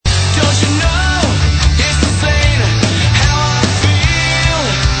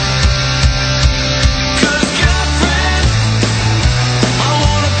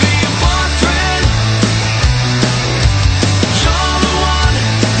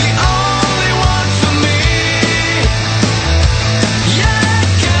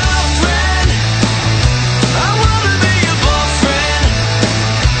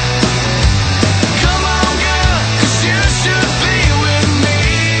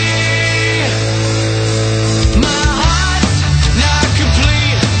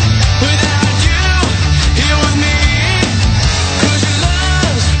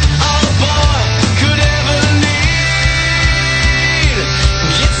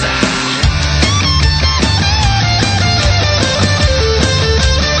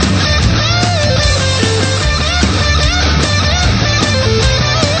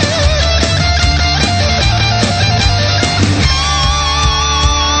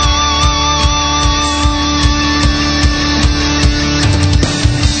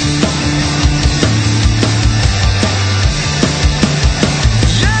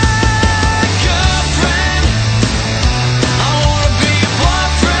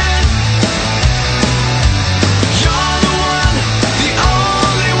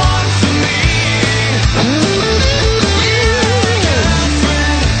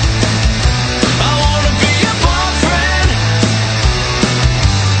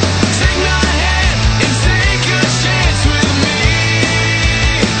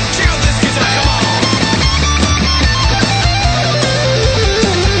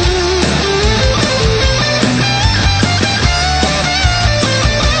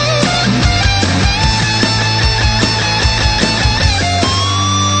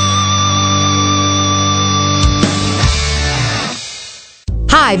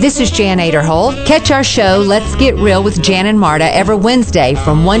Hi, this is Jan Aderhole. Catch our show, Let's Get Real with Jan and Marta, every Wednesday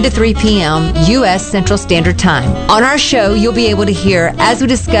from 1 to 3 p.m. U.S. Central Standard Time. On our show, you'll be able to hear as we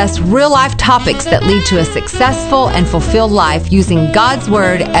discuss real-life topics that lead to a successful and fulfilled life using God's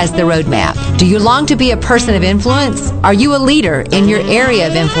Word as the roadmap. Do you long to be a person of influence? Are you a leader in your area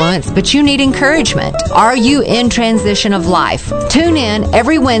of influence, but you need encouragement? Are you in transition of life? Tune in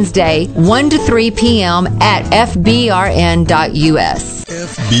every Wednesday, 1 to 3 p.m. at fbrn.us.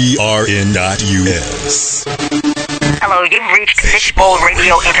 fbrn.us. Hello, you've reached Fishbowl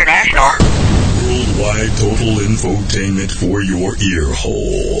Radio International. Worldwide total infotainment for your ear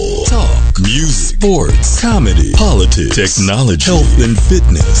hole. Talk, music, sports, comedy, politics, technology, health and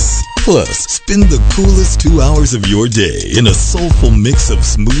fitness. Plus, spend the coolest 2 hours of your day in a soulful mix of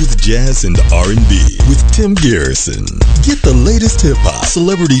smooth jazz and R&B with Tim Garrison. Get the latest hip-hop,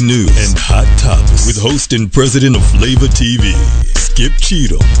 celebrity news, and hot topics with host and president of Flava TV, Skip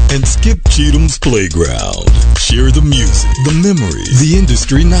Cheatham, and Skip Cheatham's Playground. Share the music, the memories, the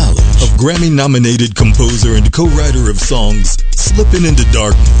industry knowledge of Grammy-nominated composer and co-writer of songs Slippin' Into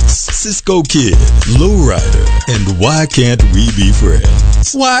Darkness, Cisco Kid, Lowrider, and Why Can't We Be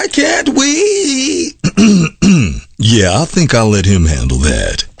Friends? Why can't we? Yeah, I think I'll let him handle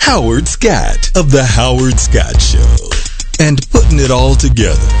that. Howard Scott of The Howard Scott Show. And putting it all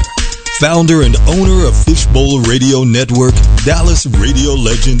together, founder and owner of Fishbowl Radio Network, Dallas radio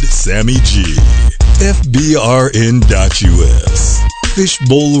legend Sammy G. FBRN.US.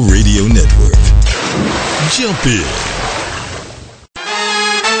 Fishbowl Radio Network. Jump in.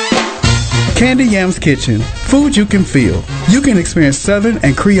 Candy Yam's Kitchen, food you can feel. You can experience Southern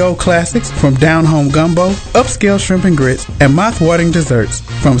and Creole classics from down-home gumbo, upscale shrimp and grits, and mouth-watering desserts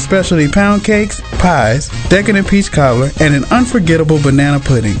from specialty pound cakes, pies, decadent peach cobbler, and an unforgettable banana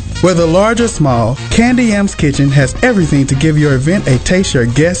pudding. Whether large or small, Candy Yam's Kitchen has everything to give your event a taste your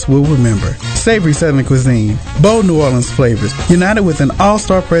guests will remember. Savory Southern cuisine, bold New Orleans flavors, united with an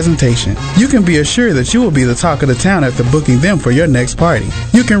all-star presentation. You can be assured that you will be the talk of the town after booking them for your next party.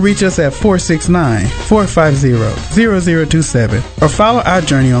 You can reach us at 469-450-0027 or follow our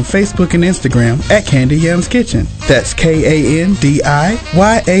journey on Facebook and Instagram at Candy Yam's Kitchen. That's KANDIYAMZ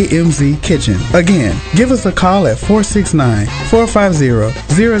Kitchen. Again, give us a call at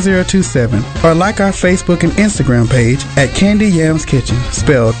 469-450-0027 or like our Facebook and Instagram page at Candy Yam's Kitchen,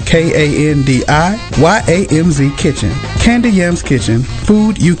 spelled KANDIYAMZ Kitchen. Candy Yam's Kitchen,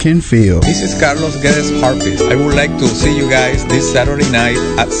 food you can feel. This is Carlos Guedes Harpist. I would like to see you guys this Saturday night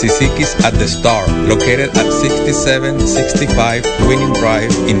at Sisiki's at the Star, located at 6765 Winning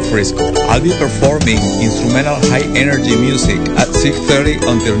Drive in Frisco. I'll be performing instrumental high-energy music at 6:30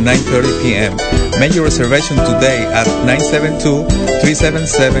 until 9:30 p.m. Make your reservation today at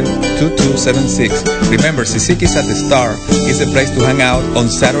 972-377-2276. Remember, Sisiki's at the Star is the place to hang out on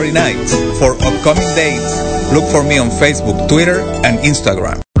Saturday nights. For upcoming dates, look for me on Facebook, Twitter, and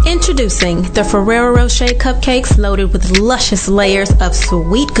Instagram. Introducing the Ferrero Rocher cupcakes loaded with luscious layers of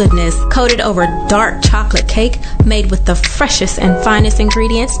sweet goodness coated over dark chocolate cake made with the freshest and finest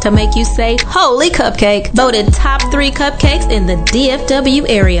ingredients to make you say, holy cupcake. Voted top 3 cupcakes in the DFW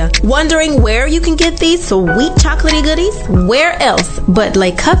area. Wondering where you can get these sweet chocolatey goodies? Where else but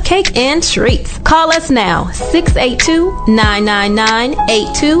Lay Cupcake and Treats? Call us now,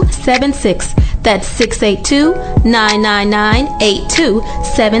 682-999-8276. That's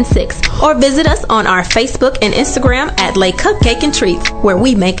 682-999-8276. Or visit us on our Facebook and Instagram at Lay Cupcake and Treats, where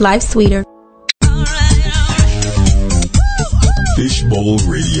we make life sweeter. Fishbowl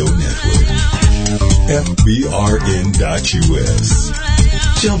Radio Network. FBRN.US.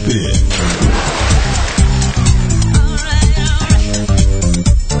 Jump in.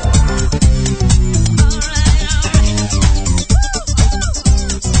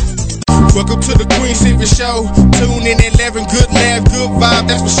 Welcome to the Queen Silvy Show. Tune in at 11, good laugh, good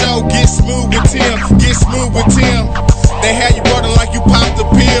vibe, that's for sure. Get smooth with Tim, get smooth with Tim. They have you running like you popped a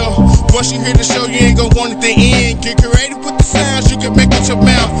pill. Once you hear the show, you ain't gonna want it to end. Get creative with the sounds you can make with your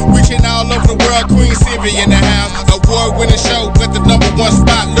mouth. Reaching all over the world, Queen Silvy in the house. Award-winning show, got the #1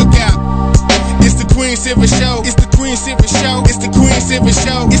 spot, look out. It's the Queen Silvy Show, it's the Queen Silvy Show, it's the Queen Silvy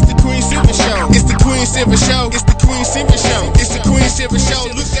Show, it's the Queen Silvy Show, it's the Queen Silvy Show, it's the Queen Silvy Show, it's the Queen Silvy Show,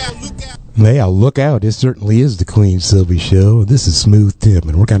 look out, look out. Yeah, look out. It certainly is the Queen Silvy Show. This is Smooth Tim,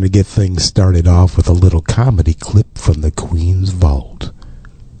 and we're going to get things started off with a little comedy clip from the Queen's Vault.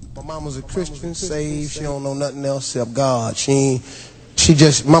 My mama's a Christian, saved. She don't know nothing else except God. She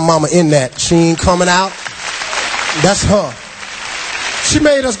just, my mama in that. She ain't coming out. That's her. She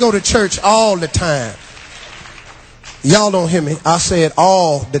made us go to church all the time. Y'all don't hear me. I said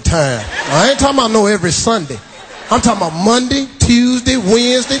all the time. I ain't talking about no every Sunday. I'm talking about Monday, Tuesday,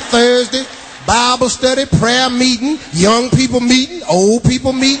 Wednesday, Thursday, Bible study, prayer meeting, young people meeting, old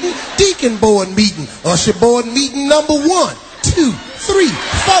people meeting, deacon board meeting, usher board meeting number 1, 2, 3, 4,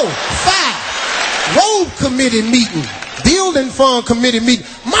 5, road committee meeting, building fund committee meeting.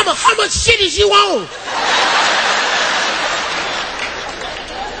 Mama, how much shit is you on?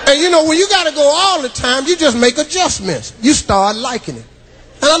 And you know, when you got to go all the time, you just make adjustments. You start liking it.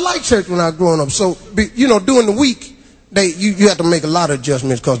 And I like church when I was growing up. So, you know, during the week, you have to make a lot of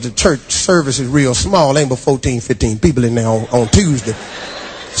adjustments because the church service is real small. Ain't but 14, 15 people in there on Tuesday.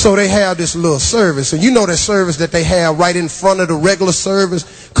 So they have this little service. And you know that service that they have right in front of the regular service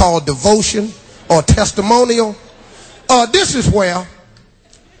called devotion or testimonial? This is where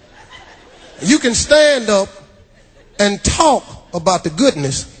you can stand up and talk about the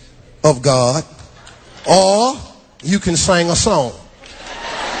goodness of God, or you can sing a song.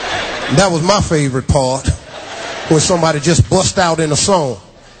 That was my favorite part, when somebody just bust out in a song.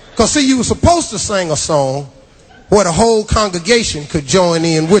 Because see, you were supposed to sing a song where the whole congregation could join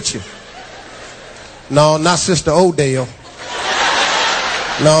in with you. No, not Sister Odell.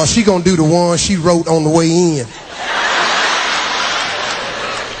 No, she gonna do the one she wrote on the way in.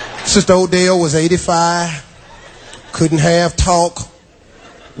 Sister Odell was 85, couldn't have talk,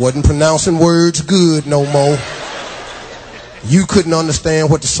 wasn't pronouncing words good no more. You couldn't understand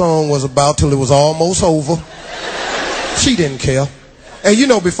what the song was about till it was almost over. She didn't care. And you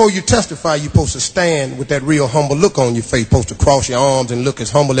know, before you testify, you're supposed to stand with that real humble look on your face, supposed to cross your arms and look as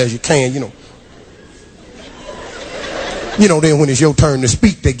humble as you can, you know. You know, then when it's your turn to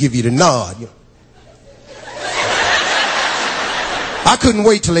speak, they give you the nod. You know. I couldn't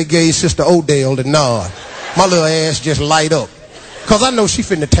wait till they gave Sister Odell the nod. My little ass just light up. Because I know she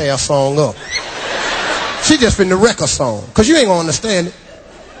finna tear a song up. She just finna wreck a song. Because you ain't gonna understand it.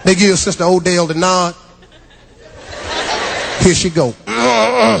 They give Sister Odell the nod. Here she go.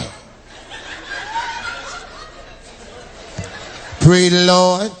 Pray the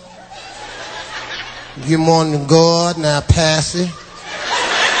Lord. Give one to God. Now pass it.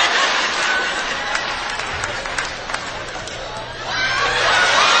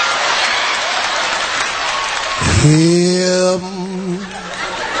 Him.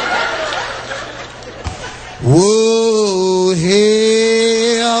 Whoa,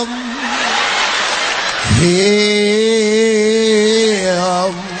 him.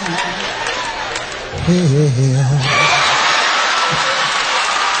 Him. Him.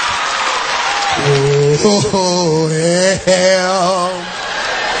 Oh, him.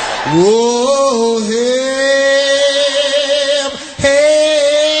 Whoa, him. Him.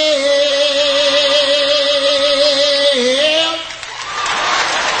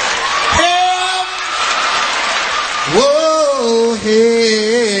 Him. Whoa,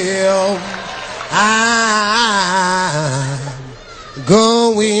 him. I'm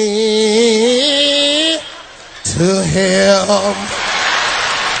going to him.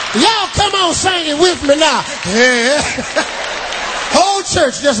 Y'all come on, sing it with me now. Yeah. Whole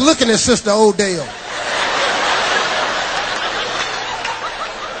church just looking at Sister Odell.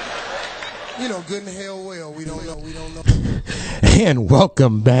 You know, good and hell well, we don't know. And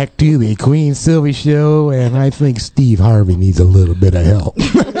welcome back to the Queen Silvy Show. And I think Steve Harvey needs a little bit of help.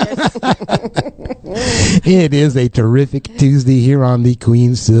 It is a terrific Tuesday here on the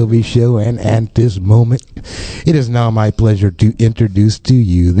Queen Silvy Show. And at this moment, it is now my pleasure to introduce to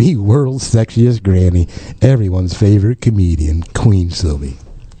you the world's sexiest granny, everyone's favorite comedian, Queen Silvy.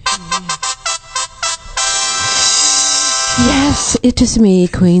 Yes, it is me,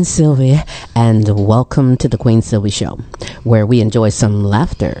 Queen Silvy, and welcome to the Queen Silvy Show, where we enjoy some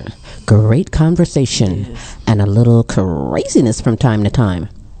laughter, great conversation, and a little craziness from time to time.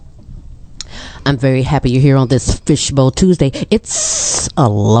 I'm very happy you're here on this Fishbowl Tuesday. It's a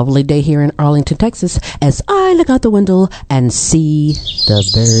lovely day here in Arlington, Texas, as I look out the window and see the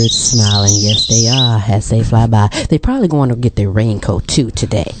birds smiling. Yes, they are, as they fly by. They probably going to get their raincoat, too,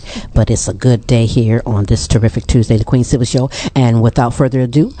 today. But it's a good day here on this terrific Tuesday, the Queen Silvy Show. And without further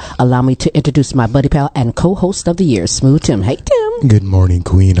ado, allow me to introduce my buddy pal and co-host of the year, Smooth Tim. Hey, Tim. Good morning,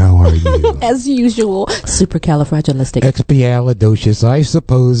 Queen. How are you? As usual, supercalifragilistic. I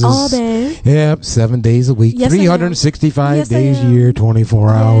suppose. All day. Yep, 7 days a week, yes, 365 days a year,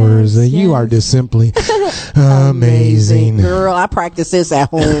 24 hours. You are just simply amazing. Girl, I practice this at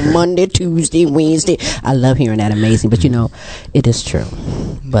home Monday, Tuesday, Wednesday. I love hearing that amazing, but you know, it is true.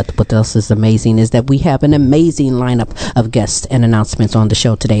 But what else is amazing is that we have an amazing lineup of guests and announcements on the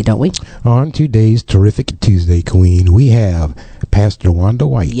show today, don't we? On today's terrific Tuesday, Queen, we have Pastor Wanda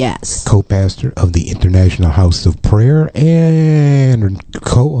White. Yes. Co-pastor of the International House of Prayer and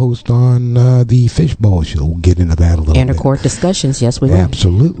co-host on the Fishbowl Show. We'll get into that a little bit. Intercourt discussions, yes, we will.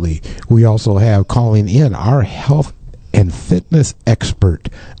 Absolutely. We also have calling in our health and fitness expert,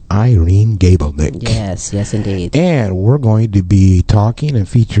 Irene Gabelnick. Yes, yes, indeed. And we're going to be talking and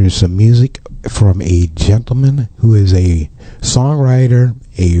featuring some music from a gentleman who is a songwriter,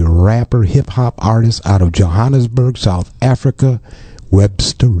 a rapper, hip-hop artist out of Johannesburg, South Africa,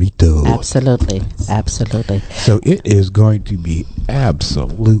 Websterito. Absolutely, absolutely. So it is going to be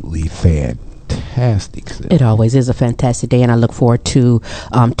absolutely fantastic. It always is a fantastic day, and I look forward to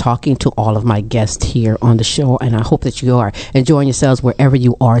talking to all of my guests here on the show, and I hope that you are enjoying yourselves wherever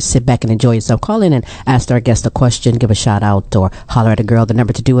you are. Sit back and enjoy yourself. Call in and ask our guest a question, give a shout out, or holler at a girl. The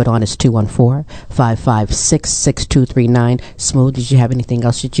number to do it on is 214-556-6239. Smooth, did you have anything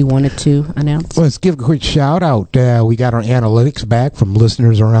else that you wanted to announce? Let's give a quick shout out. We got our analytics back from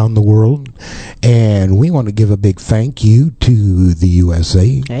listeners around the world, and we want to give a big thank you to the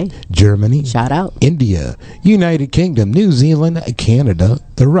USA, Germany, shout out, India, United Kingdom, New Zealand, Canada,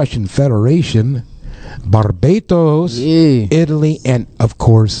 the Russian Federation, Barbados, Italy, and of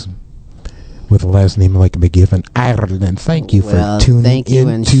course, with the last name like a McGiffin, Ireland. Thank you for tuning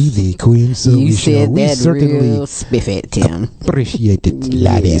into the Queen Silvy Show. You said we that certainly real spiffy, Tim. Appreciate it,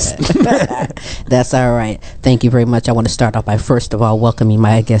 ladies. That's all right. Thank you very much. I want to start off by first of all welcoming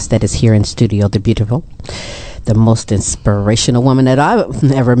my guest that is here in studio, the beautiful, the most inspirational woman that I've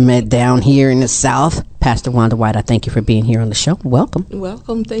ever met down here in the South, Pastor Wanda White. I thank you for being here on the show. Welcome.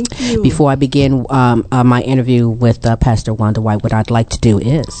 Welcome. Thank you. Before I begin my interview with Pastor Wanda White, what I'd like to do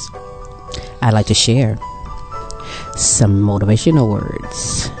is I'd like to share some motivational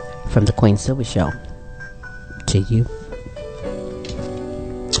words from the Queen Silvy Show to you.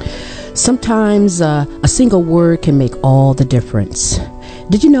 Sometimes a single word can make all the difference.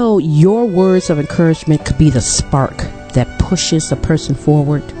 Did you know your words of encouragement could be the spark that pushes a person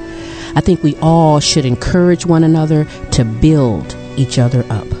forward? I think we all should encourage one another to build each other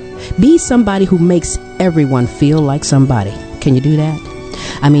up. Be somebody who makes everyone feel like somebody. Can you do that?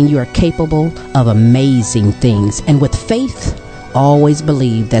 I mean, you are capable of amazing things. And with faith, always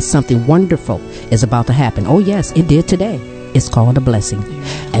believe that something wonderful is about to happen. Oh, yes, it did today. It's called a blessing.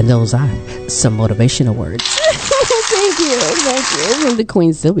 And those are some motivational words. Thank you. From the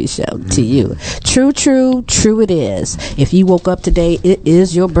Queen Silvy Show to you. True it is. If you woke up today, it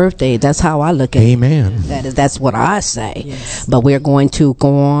is your birthday. That's how I look at it. Amen. That's what I say. Yes. But we're going to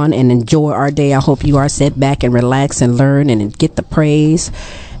go on and enjoy our day. I hope you are set back and relax and learn and get the praise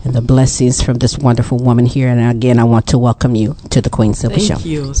and the blessings from this wonderful woman here. And again, I want to welcome you to the Queen Silvy Show. Thank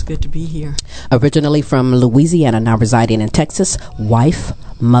you. It's good to be here. Originally from Louisiana, now residing in Texas, wife,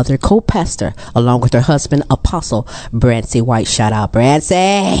 mother, co-pastor, along with her husband, Apostle Brancy White. Shout out,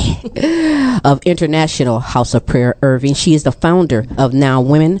 Brancy! Of International House of Prayer, Irving. She is the founder of Now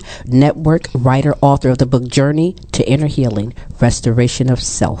Women Network, writer, author of the book Journey to Inner Healing, Restoration of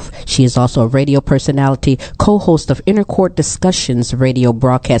Self. She is also a radio personality, co-host of Intercourt Discussions radio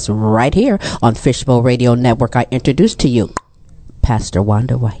broadcast right here on Fishbowl Radio Network. I introduce to you Pastor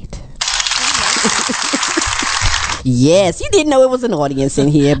Wanda White. Yes, you didn't know it was an audience in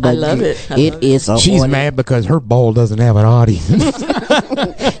here, but I love it. She's mad because her bowl doesn't have an audience.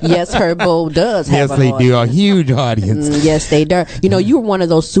 Yes, her bowl does have an audience. Yes, they do. A huge audience. Yes, they do. You know, you're one of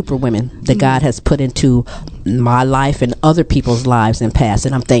those super women that God has put into my life and other people's lives in past,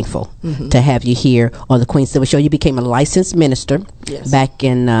 and I'm thankful to have you here on the Queen Silvy Show. You became a licensed minister back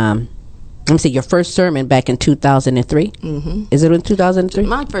in let me see, your first sermon back in 2003? Is it in 2003?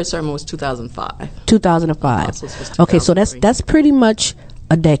 My first sermon was 2005. 2005. Okay, so that's pretty much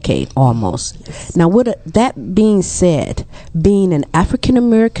a decade almost. Yes. Now, with that being said, being an African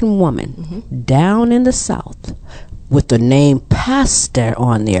American woman down in the South with the name Pastor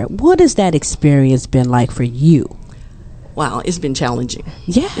on there, what has that experience been like for you? Wow, it's been challenging.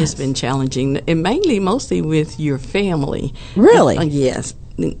 Yes. It's been challenging, and mostly with your family. Really? Yes.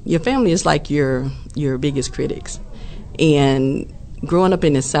 Your family is like your biggest critics. And growing up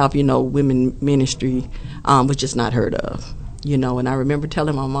in the South, you know, women ministry was just not heard of, you know. And I remember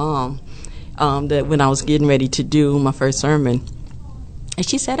telling my mom that when I was getting ready to do my first sermon, and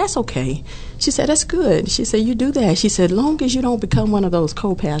she said, that's okay. She said, that's good. She said, you do that. She said, long as you don't become one of those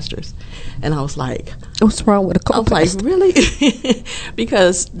co-pastors. And I was like, what's wrong with a co-pastor? I was like, really?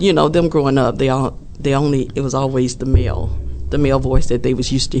 Because, you know, them growing up, it was always the male voice that they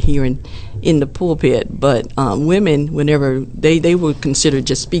was used to hearing in the pulpit. But women, whenever they were considered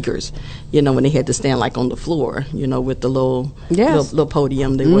just speakers, you know, when they had to stand like on the floor, you know, with the little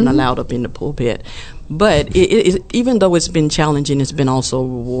podium, they weren't allowed up in the pulpit. But even though it's been challenging, it's been also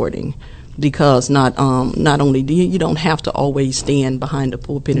rewarding. Because not only do you don't have to always stand behind the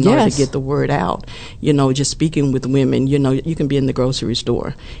pulpit in order to get the word out. Just speaking with women, you can be in the grocery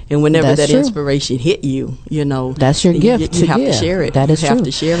store, and whenever that inspiration hit you, that's your gift. You have to share it. That is true. You have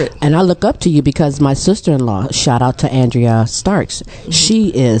to share it. And I look up to you because my sister-in-law, shout out to Andrea Starks,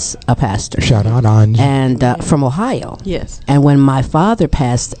 she is a pastor. Shout out on and from Ohio. Yes. And when my father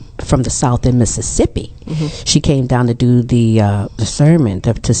passed from the South in Mississippi, she came down to do the sermon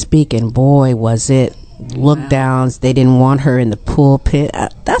to speak, and boy, was it look downs. They didn't want her in the pulpit.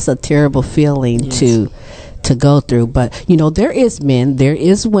 That's a terrible feeling to go through. But there is men, there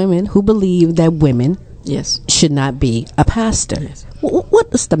is women who believe that women should not be a pastor. Yes.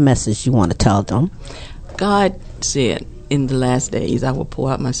 What is the message you want to tell them? God said, in the last days, I will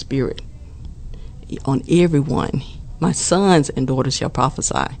pour out my spirit on everyone. My sons and daughters shall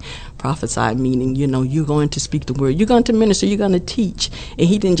prophesy. Prophesy meaning, you're going to speak the word. You're going to minister. You're going to teach. And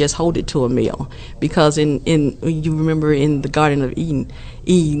he didn't just hold it to a male. Because in you remember in the Garden of Eden,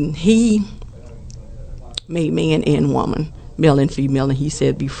 he made man and woman, male and female. And he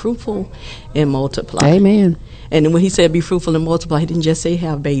said, be fruitful and multiply. Amen. And when he said, be fruitful and multiply, he didn't just say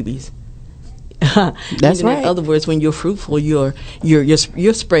have babies. That's right. In other words, when you're fruitful, you're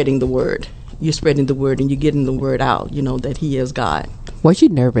spreading the word. You're spreading the word and you're getting the word out, that he is God. Was you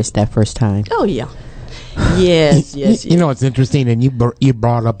nervous that first time? Oh, yeah. Yes. It's interesting, and you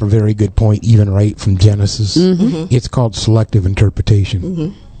brought up a very good point, even right from Genesis. It's called selective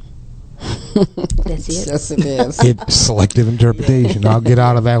interpretation. That's it. Yes, it is. It's selective interpretation. I'll get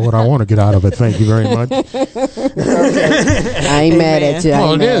out of that what I want to get out of it. Thank you very much. I ain't mad at you.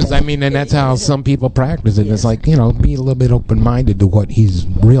 Well, it is. I mean, and that's how some people practice it. Yes. It's like, be a little bit open-minded to what his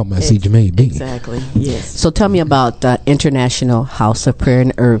real message may be. Exactly, yes. So tell me about International House of Prayer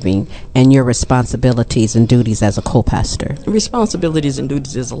in Irving and your responsibilities and duties as a co-pastor. Responsibilities and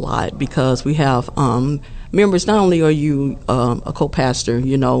duties is a lot because we have members. Not only are you a co-pastor,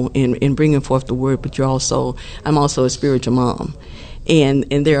 in bringing forth the word, but I'm also a spiritual mom, and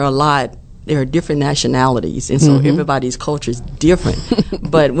there are different nationalities, and so everybody's culture is different.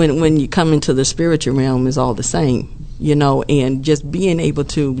 But when you come into the spiritual realm, it's all the same, and just being able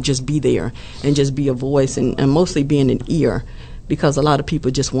to just be there and just be a voice and mostly being an ear. Because a lot of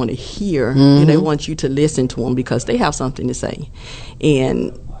people just want to hear, and they want you to listen to them because they have something to say,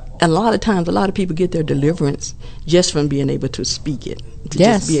 and a lot of times, a lot of people get their deliverance just from being able to speak it.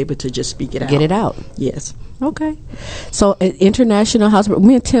 Just be able to just speak it out. Get it out. Yes. Okay. So, International House,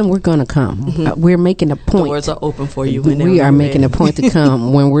 me and Tim, we're going to come. We're making a point. Doors are open for you. We are making a point to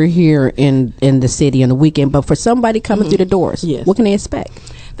come when we're here in the city on the weekend. But for somebody coming through the doors, what can they expect?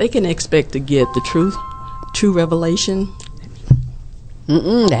 They can expect to get the truth, true revelation.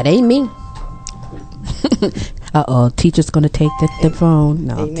 That ain't me. Uh-oh, teacher's going to take the phone.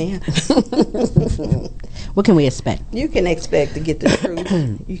 No. Amen. What can we expect? You can expect to get the truth.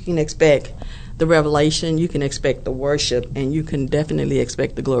 You can expect the revelation. You can expect the worship. And you can definitely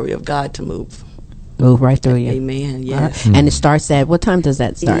expect the glory of God to move. Move right through you. Amen, yes. And it starts at, what time does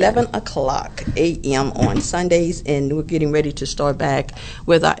that start? 11 o'clock a.m. on Sundays. And we're getting ready to start back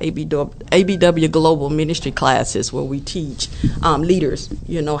with our ABW Global Ministry classes where we teach leaders,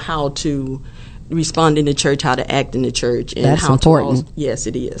 how to respond in the church, how to act in the church. And that's how important. Yes,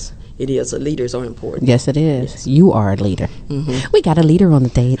 it is. It is. Leaders are important. Yes, it is. Yes. You are a leader. We got a leader on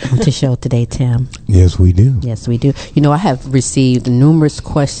the show today, Tim. Yes, we do. Yes, we do. I have received numerous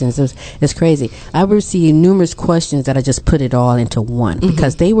questions. It's crazy. I've received numerous questions that I just put it all into one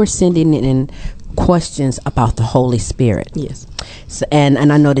because they were sending in questions about the Holy Spirit. Yes. So, and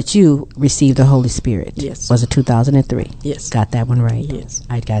I know that you received the Holy Spirit. Yes. Was it 2003? Yes. Got that one right. Yes.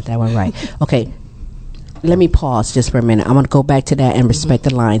 I got that one right. Okay. Let me pause just for a minute. I'm going to go back to that and respect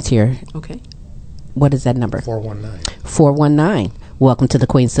the lines here. Okay. What is that number? 419. 419. Welcome to the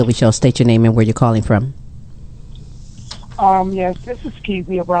Queen Silvy Show. State your name and where you're calling from. Yes, this is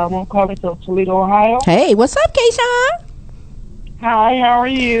Keezy Brown. I'm calling from Toledo, Ohio. Hey, what's up, Keisha? Hi, how are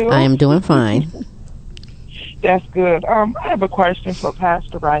you? I am doing fine. That's good. I have a question for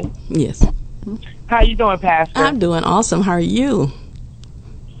Pastor Wright. Yes. How you doing, Pastor? I'm doing awesome. How are you?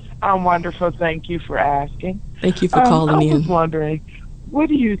 I'm wonderful. Thank you for asking. Thank you for calling in. I was wondering, what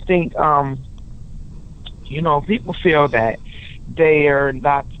do you think, people feel that they are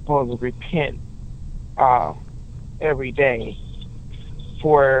not supposed to repent every day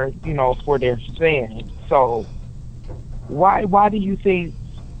for their sin. So why do you think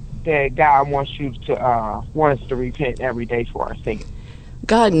that God wants us to repent every day for our sin?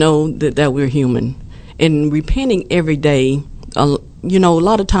 God knows that we're human. And repenting every day, a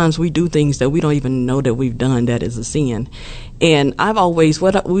lot of times we do things that we don't even know that we've done that is a sin. And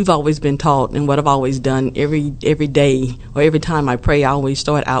we've always been taught, and what I've always done every day or every time I pray, I always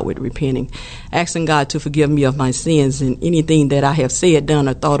start out with repenting, asking God to forgive me of my sins and anything that I have said, done,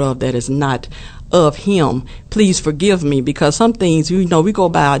 or thought of that is not of Him. Please forgive me, because some things, we go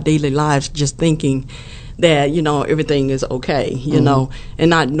by our daily lives just thinking that, everything is okay, and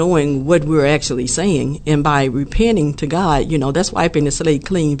not knowing what we're actually saying. And by repenting to God, that's wiping the slate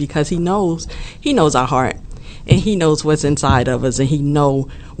clean, because He knows our heart. And He knows what's inside of us, and He know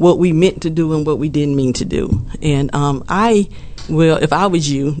what we meant to do and what we didn't mean to do. And I will, if I was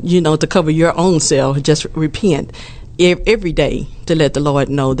you, to cover your own self, just repent every day to let the Lord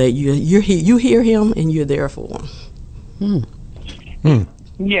know that you hear Him and you're there for Him.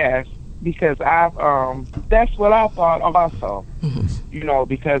 Yes, because that's what I thought also.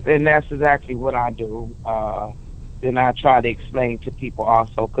 Because and that's exactly what I do. And I try to explain to people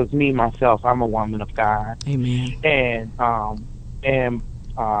also, because me, myself, I'm a woman of God. Amen. And and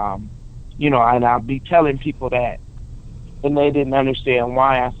I'll be telling people that, and they didn't understand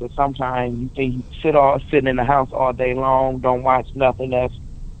why. I said, sometimes you think you sit in the house all day long, don't watch nothing that's,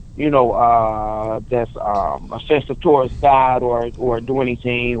 that's offensive towards God, or do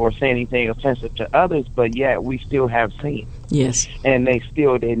anything or say anything offensive to others, but yet we still have sin. Yes. And they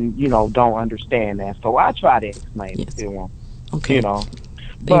still didn't, don't understand that. So I try to explain it to them. Okay.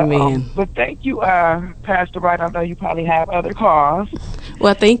 But, Amen. But thank you, Pastor Wright. I know you probably have other calls.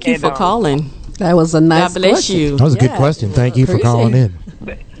 Well, thank you for calling. That was a nice God bless question. you. That was a good question. Thank you for calling in.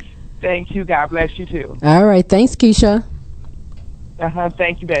 Thank you. God bless you, too. All right. Thanks, Keisha.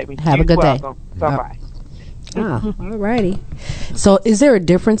 Thank you, baby. Have a good day. Bye-bye. All righty. So is there a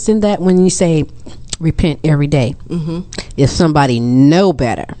difference in that when you say repent every day? If somebody know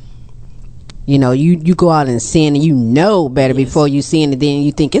better, you go out and sin and better before you sin, and then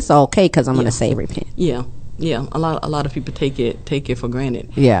you think it's okay because I'm going to say repent. Yeah. A lot of people take it for granted.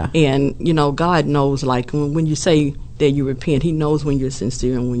 Yeah. And God knows, like when you say that you repent, He knows when you're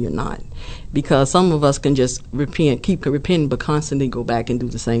sincere and when you're not. Because some of us can just repent, keep repenting, but constantly go back and do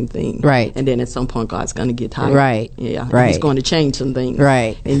the same thing. Right. And then at some point, God's going to get tired. Right. Yeah. Right. He's going to change some things.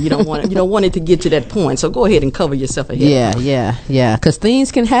 Right. And you don't want it to get to that point. So go ahead and cover yourself ahead. Yeah. Because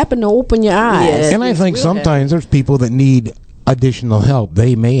things can happen to open your eyes. Yes, and I think sometimes there's people that need additional help.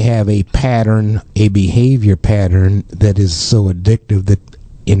 They may have a behavior pattern that is so addictive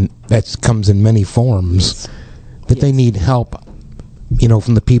that comes in many forms that they need help,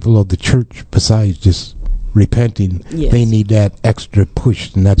 from the people of the church. Besides just repenting, they need that extra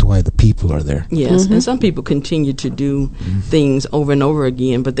push, and that's why the people are there. Yes, and some people continue to do things over and over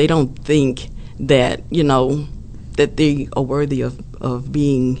again, but they don't think that that they are worthy of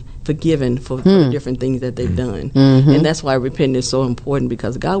being forgiven for the different things that they've done. And that's why repenting is so important,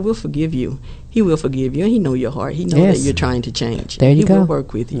 because God will forgive you. He will forgive you, and He know your heart. He knows that you're trying to change. There you go. He will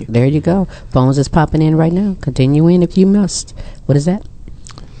work with you. There you go. Phones is popping in right now. Continue in if you must. What is that?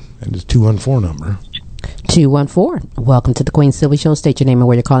 And it's 214 number. 214. Welcome to the Queen Silvy Show. State your name and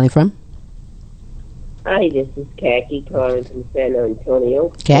where you're calling from. Hi, this is Khaki calling from San Antonio,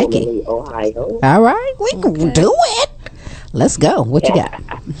 Khaki, Ohio. All right, we can do it. Let's go. What you got?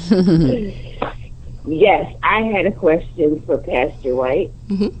 Yes, I had a question for Pastor White.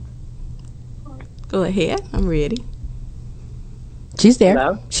 Go ahead. I'm ready. She's there.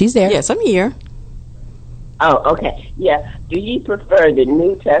 Hello? She's there. Yes, I'm here. Oh, okay. Yeah. Do you prefer the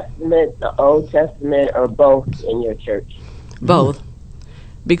New Testament, the Old Testament, or both in your church? Both.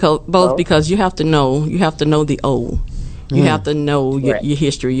 Because you have to know the old. You have to know your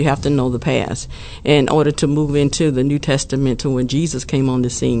history. You have to know the past in order to move into the New Testament, to when Jesus came on the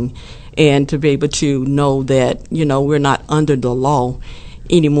scene, and to be able to know that we're not under the law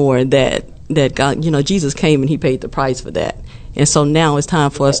anymore. That God, Jesus came and He paid the price for that. And so now it's time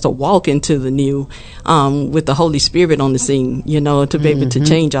for us to walk into the new with the Holy Spirit on the scene, to be able to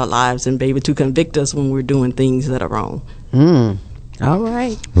change our lives and be able to convict us when we're doing things that are wrong. All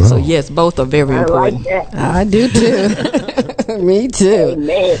right. Wow. So, yes, both are very important. Like I do, too. Me, too.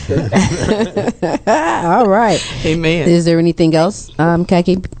 Amen. All right. Amen. Is there anything else,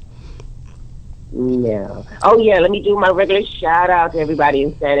 Khaki? No. Oh, yeah, let me do my regular shout-out to everybody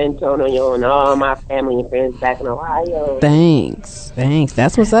in San Antonio and all my family and friends back in Ohio. Thanks.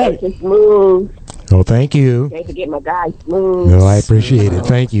 That's what's up. It's Smooth. Oh, thank you. Can't forget my guy, Smooth. No, I appreciate it.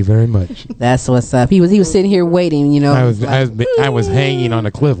 Thank you very much. That's what's up. He was sitting here waiting, I was hanging on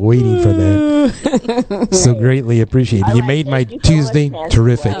a cliff waiting for that. So greatly appreciated. You made my Tuesday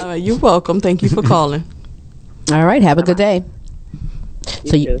terrific. You're welcome. Thank you for calling. All right. Have a good day.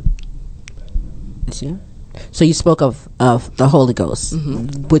 You too. So you spoke of the Holy Ghost,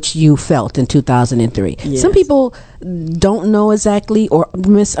 which you felt in 2003. Yes. Some people don't know exactly or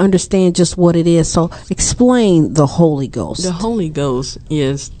misunderstand just what it is. So explain the Holy Ghost. The Holy Ghost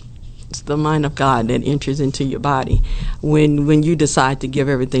is the mind of God that enters into your body when you decide to give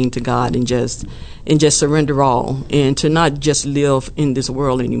everything to God and just surrender all, and to not just live in this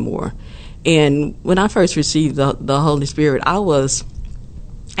world anymore. And when I first received the Holy Spirit, I was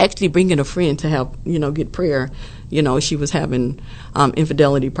actually bringing a friend to help, get prayer. She was having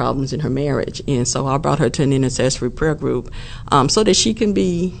infidelity problems in her marriage, and so I brought her to an intercessory prayer group so that she can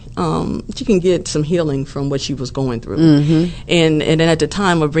get some healing from what she was going through. And then at the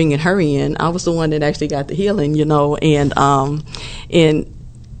time of bringing her in, I was the one that actually got the healing, and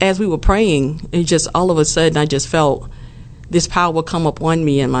as we were praying, it just all of a sudden I just felt this power come upon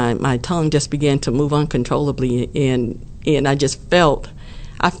me, and my tongue just began to move uncontrollably, and I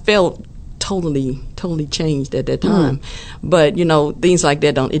felt totally changed at that time. But things like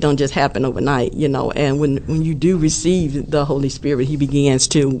that don't just happen overnight, and when you do receive the Holy Spirit, he begins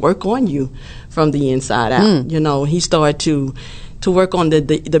to work on you from the inside out. He started to work on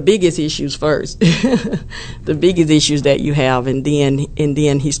the biggest issues first, the biggest issues that you have, and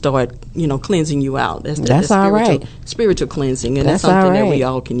then he started cleansing you out. That's all right. Spiritual cleansing, and that's something that we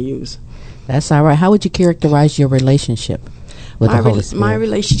all can use. That's all right. How would you characterize your relationship with the Holy Spirit? My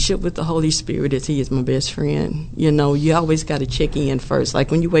relationship with the Holy Spirit is he is my best friend. You always got to check in first.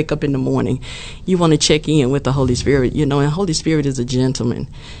 Like when you wake up in the morning, you want to check in with the Holy Spirit, and the Holy Spirit is a gentleman.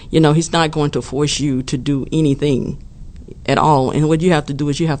 He's not going to force you to do anything at all, and what you have to do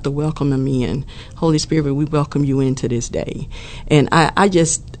is you have to welcome him in. Holy Spirit, we welcome you into this day, and I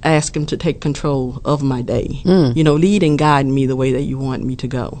just ask him to take control of my day. Lead and guide me the way that you want me to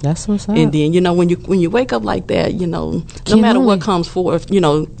go. That's what's up. And then when you wake up like that, no matter what comes forth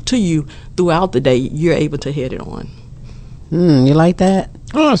to you throughout the day, you're able to head it on. You like that?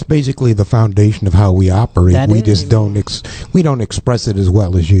 Well, that's basically the foundation of how we operate. Just don't express it as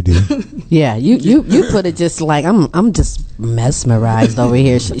well as you do. Yeah, you put it just like I'm just mesmerized over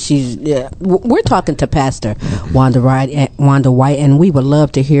here. We're talking to Pastor Wanda White, and we would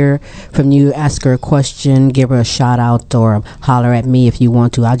love to hear from you. Ask her a question, give her a shout out, or holler at me if you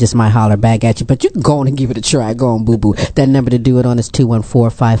want to. I just might holler back at you, but you can go on and give it a try. Go on, boo boo. That number to do it on is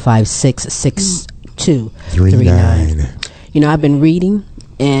 214-556-6239. I've been reading,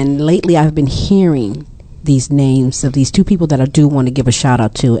 and lately I've been hearing these names of these two people that I do want to give a shout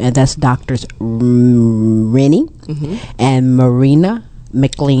out to, and that's Doctors Irene and Marina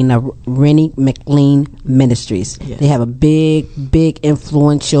McLean of Rennie McLean Ministries. Yes. They have a big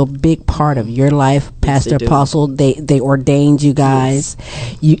influential, big part of your life, Pastor Apostle. They ordained you guys.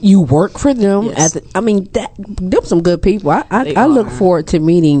 Yes. You work for them. Yes. Them some good people. I look forward to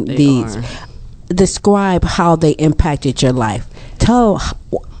meeting these. Describe how they impacted your life.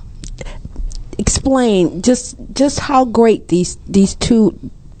 Explain just how great these two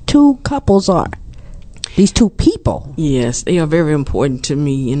couples are. These two people. Yes, they are very important to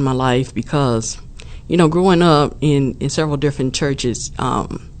me in my life because, growing up in several different churches,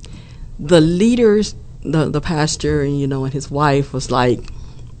 the leaders, the pastor, and his wife was like,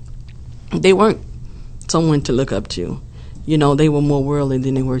 they weren't someone to look up to. They were more worldly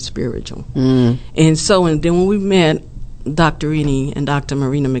than they were spiritual. And then when we met Dr. Irene and Dr.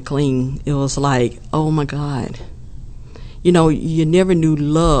 Marina McLean, it was like, oh my God. You never knew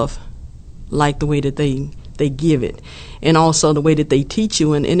love like the way that they give it, and also the way that they teach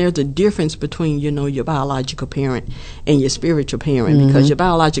you. And there's a difference between, your biological parent and your spiritual parent, because your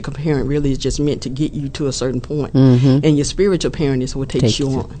biological parent really is just meant to get you to a certain point, and your spiritual parent is what takes you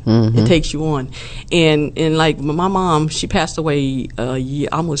on. It takes you on. And like my mom, she passed away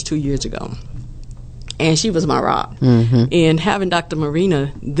almost 2 years ago, and she was my rock. And having Dr.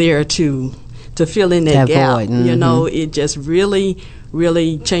 Marina there to fill in that gap, it just really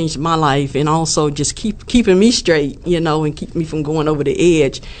changed my life, and also just keeping me straight, and keep me from going over the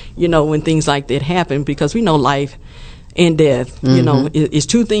edge, when things like that happen, because we know life and death, is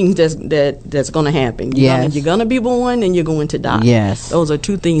two things that's going to happen. You're going to be born and you're going to die. Yes. Those are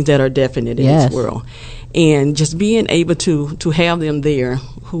two things that are definite in this world. And just being able to have them there,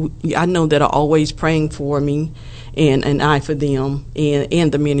 who I know that are always praying for me, and I for them,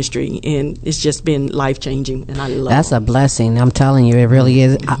 and the ministry, and it's just been life-changing, and I love That's a blessing. I'm telling you, it really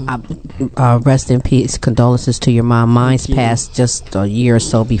is. I rest in peace. Condolences to your mom. Mine's passed just a year or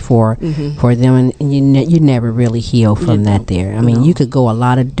so before for them, and you never really heal from that there. I mean, you could go a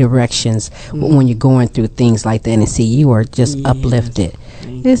lot of directions when you're going through things like that, and see, you are just uplifted.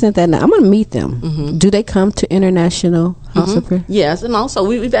 Isn't that nice? I'm going to meet them. Do they come to international possibly? Yes, and also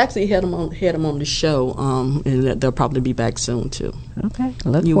we've actually had them on the show, and they'll probably be back soon too. Okay,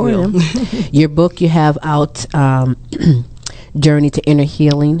 look forward to them. Your book you have out, Journey to Inner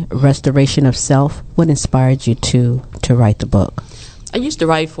Healing, Restoration of Self. What inspired you to write the book? I used to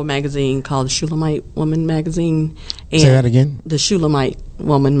write for a magazine called the Shulamite Woman magazine. And say that again. The Shulamite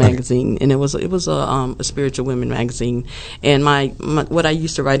Woman magazine, and it was a spiritual women magazine. And my what I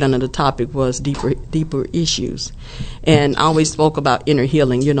used to write under the topic was deeper issues, and I always spoke about inner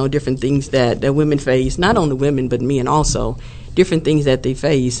healing. Different things that women face, not only women but men also, different things that they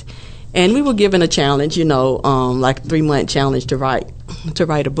face. And we were given a challenge, like a 3-month challenge to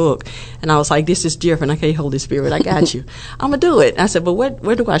write a book. And I was like, this is different. Okay, Holy Spirit, I got you. I'm going to do it. I said, but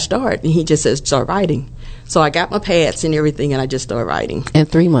where do I start? And he just says, start writing. So I got my pads and everything, and I just started writing. In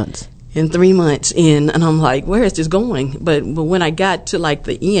 3 months? In 3 months. And I'm like, where is this going? But when I got to, like,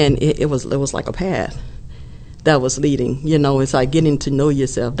 the end, it was like a path that was leading. It's like getting to know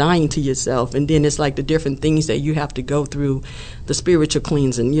yourself, dying to yourself, and then it's like the different things that you have to go through, the spiritual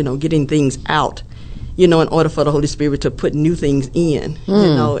cleansing, getting things out, in order for the Holy Spirit to put new things in,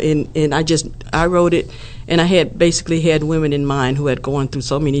 and I wrote it, and I had women in mind who had gone through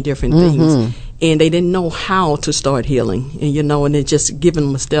so many different things, and they didn't know how to start healing, and it just giving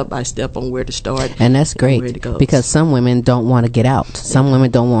them a step by step on where to start. And that's great, because some women don't want to get out. Some women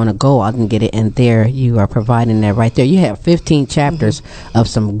don't want to go out and get it, and there you are providing that right there. You have 15 chapters of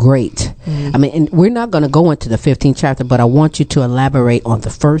some great. I mean, and we're not going to go into the 15th chapter, but I want you to elaborate on the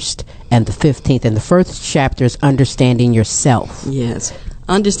first and the 15th. And the first chapter is understanding yourself. Yes.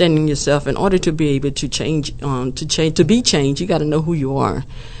 Understanding yourself. In order to be able to change, to be changed, you got to know who you are.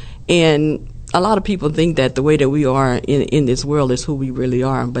 And a lot of people think that the way that we are in this world is who we really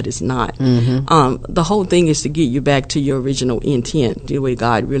are, but it's not. The whole thing is to get you back to your original intent, the way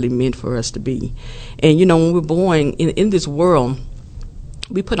God really meant for us to be. And, when we're born in this world,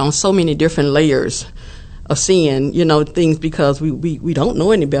 we put on so many different layers of sin, things because we don't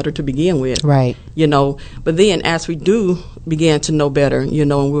know any better to begin with. Right. But then as we do begin to know better,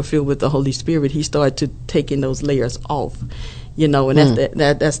 and we're filled with the Holy Spirit, he started to taking those layers off. And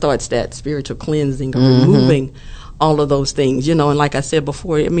that starts that spiritual cleansing of removing all of those things, and like I said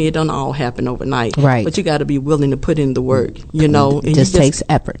before, I mean, it don't all happen overnight. Right. But you got to be willing to put in the work, It just takes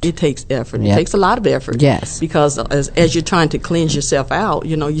effort. It takes effort. Yep. It takes a lot of effort. Yes. Because as you're trying to cleanse yourself out,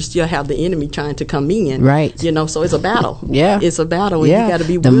 you still have the enemy trying to come in. Right. So it's a battle. Yeah. It's a battle, and you got to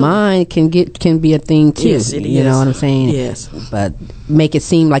be willing. The mind can be a thing too. Yes, it is. You know what I'm saying? Yes. But make it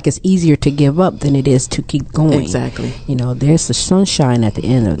seem like it's easier to give up than it is to keep going. Exactly. There's the sunshine at the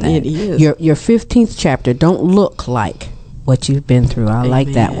end of that. It is. Your 15th chapter don't look like what you've been through. I like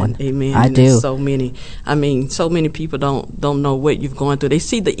that one. Amen. I do. So many people don't know what you've gone through. They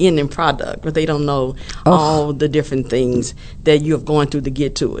see the ending product, but they don't know all the different things that you have gone through to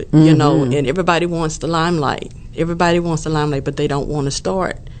get to it. And everybody wants the limelight. But they don't want to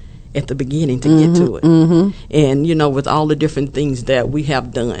start at the beginning to get to it. And with all the different things that we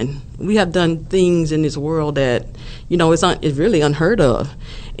have done things in this world that it's really unheard of,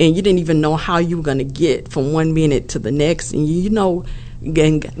 and you didn't even know how you were going to get from one minute to the next. And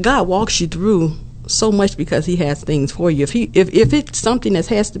and God walks you through so much because he has things for you. If it's something that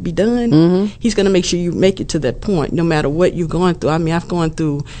has to be done, he's going to make sure you make it to that point, no matter what you've gone through. I mean, I've gone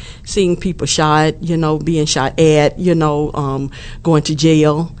through seeing people shot, being shot at, going to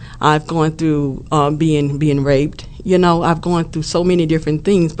jail. I've gone through being raped. I've gone through so many different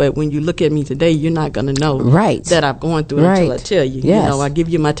things, but when you look at me today, you're not going to know that I've gone through until I tell you. Yes. I give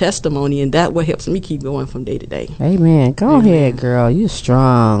you my testimony, and that what helps me keep going from day to day. Amen. Go ahead, girl. You're a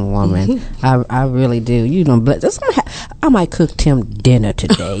strong woman. I really do. I might cook Tim dinner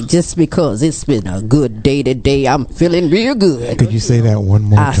today just because it's been a good day today. I'm feeling real good. Could you say that one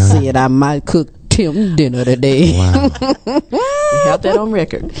more time? I said I might cook Tim dinner today. Wow. We have that on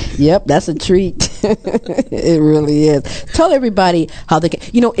record. Yep, that's a treat. It really is. Tell everybody how they can.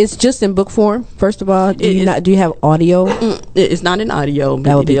 It's just in book form. First of all, do you have audio? It's not in audio, but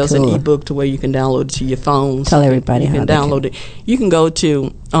that would it is cool. an ebook to where you can download it to your phones. Tell everybody how you can download it. You can go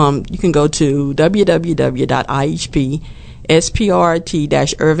to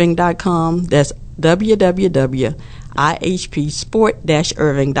www.ihpsprt-irving.com. That's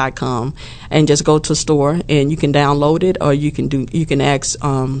www.ihpsport-irving.com, and just go to a store and you can download it, or you can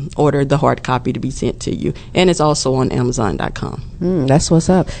order the hard copy to be sent to you, and it's also on Amazon.com. That's what's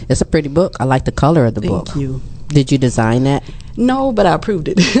up. It's a pretty book. I like the color of the book. Thank you. Did you design that? No, but I approved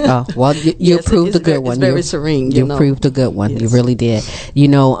it. Oh, well, you approved a good one. It's very serene. You approved a good one. Yes. You really did.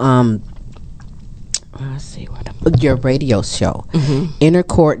 Let's see your radio show, Inner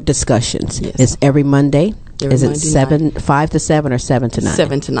Court Discussions. Yes. It's every Monday Is it 5 to 7 or 7 to 9?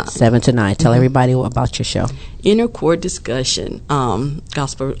 7 to 9. 7 to 9. Tell everybody about your show. Inner Court Discussion,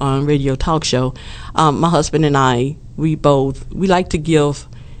 gospel radio talk show. My husband and I, we like to give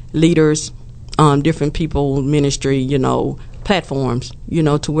leaders, different people, ministry, platforms,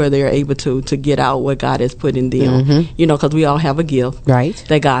 to where they're able to get out what God has put in them, because we all have a gift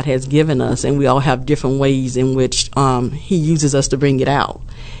that God has given us, and we all have different ways in which He uses us to bring it out.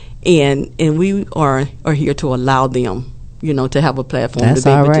 And we are here to allow them, to have a platform to be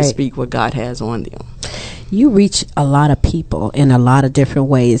able to speak what God has on them. You reach a lot of people in a lot of different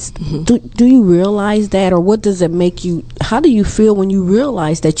ways. Do you realize that, or what does it make you? How do you feel when you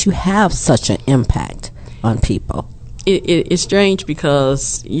realize that you have such an impact on people? It's strange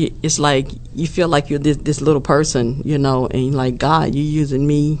because it's like you feel like you're this little person, and like, God, you're using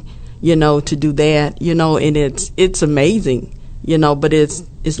me, to do that, and it's amazing, but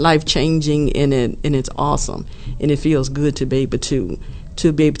it's life changing, and it's awesome, and it feels good to be able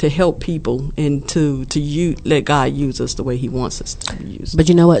to help people and to let God use us the way He wants us to be used. But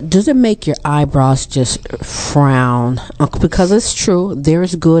you know what? Does it make your eyebrows just frown? Because it's true, there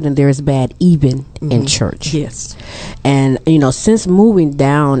is good and there is bad even in church. Yes. And, since moving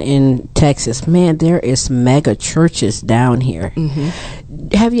down in Texas, man, there is mega churches down here.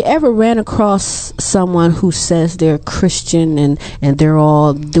 Have you ever ran across someone who says they're Christian and they're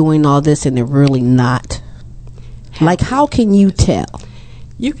all doing all this and they're really not? Like, how can you tell?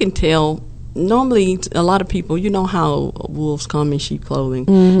 You can tell. Normally, a lot of people, how wolves come in sheep clothing.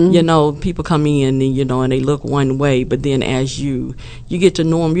 People come in and, and they look one way, but then as you get to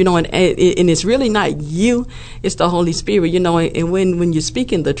know them, and it's really not you, it's the Holy Spirit, and when you're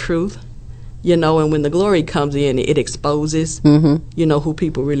speaking the truth, and when the glory comes in, it exposes, who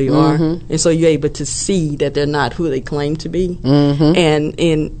people really are. And so you're able to see that they're not who they claim to be. And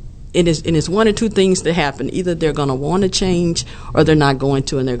it's one or two things that happen. Either they're going to want to change, or they're not going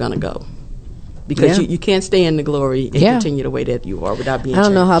to, and they're going to go. Because you can't stay in the glory and continue the way that you are without being changed. I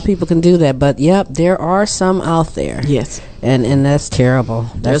don't know how people can do that, but there are some out there. Yes. And that's terrible.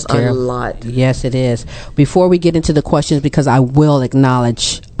 That's There's a lot. Yes, it is. Before we get into the questions, because I will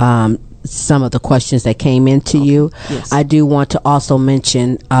acknowledge some of the questions that came into you. Yes. I do want to also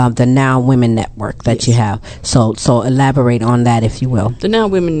mention the Now Women Network that you have. So elaborate on that, if you will. The Now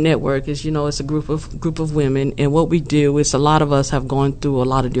Women Network is, it's a group of women, and what we do is a lot of us have gone through a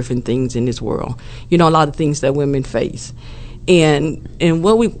lot of different things in this world. A lot of things that women face, and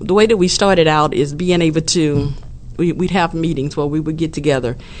the way that we started out is being able to. We'd have meetings where we would get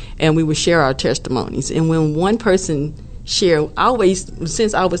together, and we would share our testimonies. And when one person share,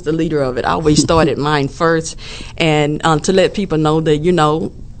 since I was the leader of it, I always started mine first, and to let people know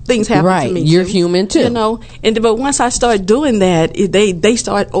that things happen to me. You're human too. But once I started doing that, they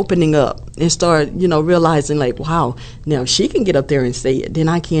start opening up and start realizing, like, wow, now she can get up there and say it, then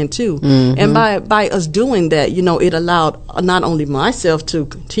I can too. And by us doing that, it allowed not only myself to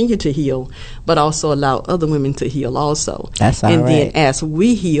continue to heal, but also allow other women to heal also. That's all and right. then as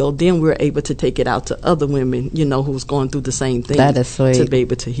we heal, then we're able to take it out to other women, who's going through the same thing. That is sweet. To be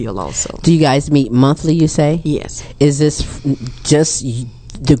able to heal also. Do you guys meet monthly, you say? Yes. Is this just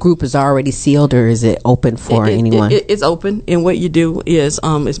the group is already sealed, or is it open for anyone? It's open, and what you do is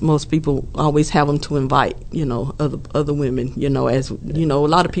most people always have them to invite, other women, as a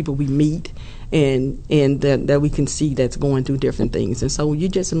lot of people we meet, and that we can see that's going through different things, and so you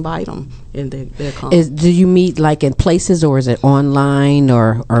just invite them, and they're come. Do you meet like in places, or is it online,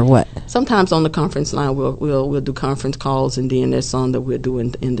 or what? Sometimes on the conference line, we'll do conference calls, and then there's some that we'll do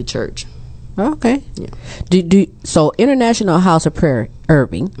in the church. Okay. Yeah. So International House of Prayer,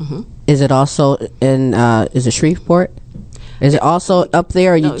 Irving, is it also in? Is it Shreveport? Is it also up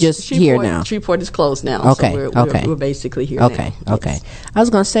there, or you just here now? Shreveport is closed now. Okay, so we're basically here now. Okay. Yes. I was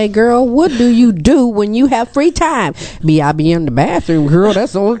going to say, girl, what do you do when you have free time? I be in the bathroom, girl.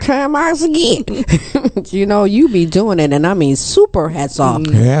 That's the only time I get. You be doing it, and I mean, super hats off.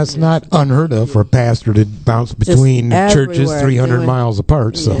 Yeah, it's not unheard of for a pastor to bounce between churches 300 miles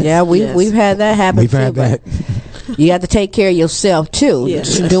apart. So yeah, we've had that happen. We've had that. You have to take care of yourself too.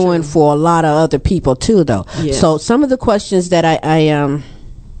 Yes, You're doing for a lot of other people too, though. Yes. So some of the questions that I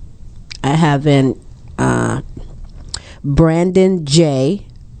have in Brandon J.,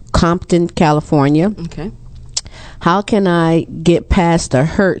 Compton, California. Okay. How can I get past the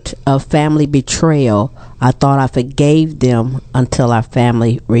hurt of family betrayal? I thought I forgave them until our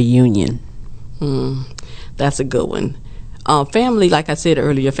family reunion. That's a good one. Family, like I said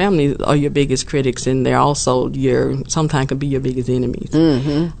earlier, family are your biggest critics, and they're also sometimes can be your biggest enemies.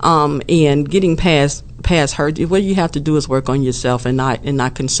 And getting past hurt, what you have to do is work on yourself and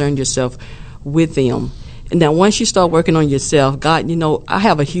not concern yourself with them. Now, once you start working on yourself, God, I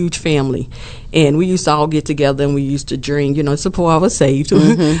have a huge family, and we used to all get together and we used to drink. It's before I was saved.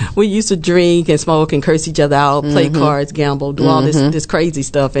 We used to drink and smoke and curse each other out, play cards, gamble, do all this crazy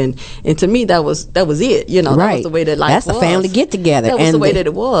stuff. And to me, that was it. That was the way that life was. That's a family get together. That was the way that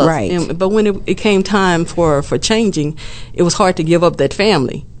it was. Right. But when it came time for changing, it was hard to give up that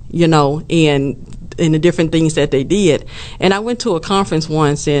family, and the different things that they did. And I went to a conference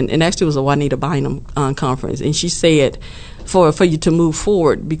once, and actually it was a Juanita Bynum conference, and she said for you to move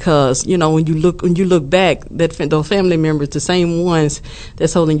forward, because when you look back, those family members, the same ones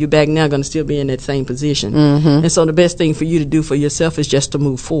that's holding you back now, are going to still be in that same position. And so the best thing for you to do for yourself is just to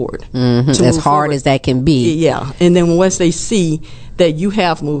move forward. As hard as that can be. Yeah. And then once they see that you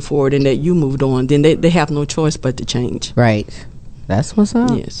have moved forward and that you moved on, then they have no choice but to change. Right. That's what's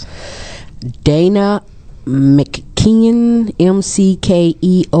up. Yes. Dana McKeon,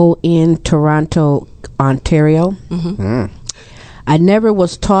 McKeon, Toronto, Ontario. I never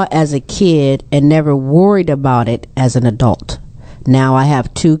was taught as a kid and never worried about it as an adult. Now I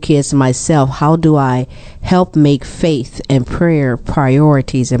have 2 kids myself. How do I help make faith and prayer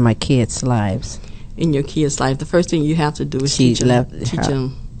priorities in my kids' lives? In your kids' life, the first thing you have to do is teach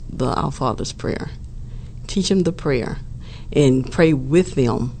them the Our Father's prayer. Teach them the prayer and pray with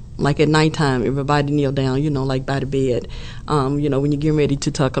them. Like at nighttime, everybody kneel down, like by the bed, when you're getting ready to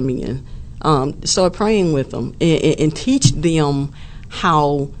tuck them in. Start praying with them and teach them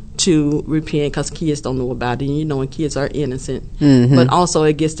how to repent, because kids don't know about it. And kids are innocent. But also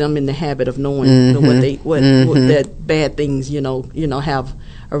it gets them in the habit of knowing what that bad things, have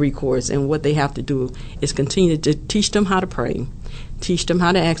a recourse. And what they have to do is continue to teach them how to pray. Teach them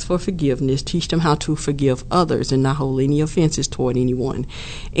how to ask for forgiveness. Teach them how to forgive others and not hold any offenses toward anyone.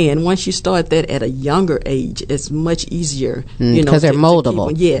 And once you start that at a younger age, it's much easier, because they're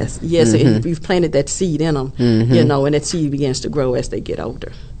moldable. Yes. And you've planted that seed in them, and that seed begins to grow as they get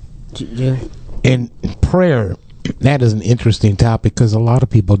older. And prayer, that is an interesting topic, because a lot of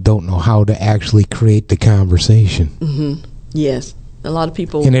people don't know how to actually create the conversation. Yes. A lot of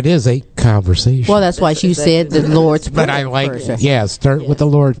people... And it is a conversation. Well, that's why you said the Lord's Prayer. But I like, start with the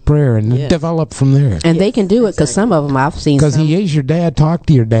Lord's Prayer and develop from there. And they can do it, because some of them I've seen. Because he is your dad. Talk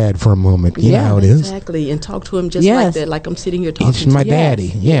to your dad for a moment. You know how it is. Exactly. And talk to him just like that, like I'm sitting here talking to my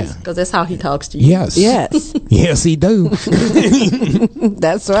daddy. Yeah. Because that's how he talks to you. Yes. Yes, he do.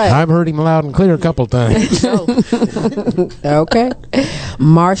 That's right. I've heard him loud and clear a couple times. Okay.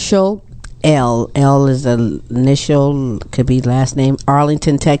 Marshall L is the initial, could be last name,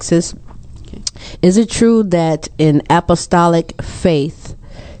 Arlington, Texas. Is it true that in apostolic faith,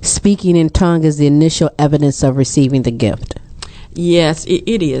 speaking in tongue is the initial evidence of receiving the gift? Yes,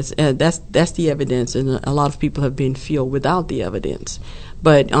 it is. That's the evidence, and a lot of people have been filled without the evidence.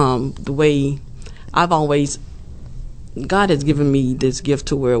 But the way God has given me this gift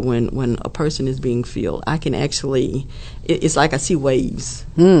to where when a person is being filled, I can actually, it's like I see waves.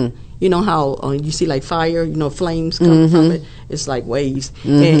 You know how you see like fire, flames come from it? It's like waves.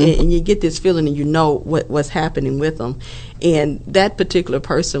 And you get this feeling, and you know what's happening with them. And that particular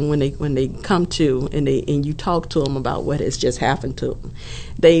person, when they come to and you talk to them about what has just happened to them,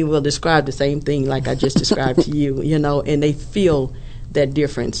 they will describe the same thing like I just described to you, and they feel that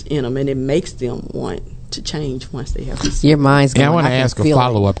difference in them, and it makes them want to change once they have this. Your mind's going. I want to ask a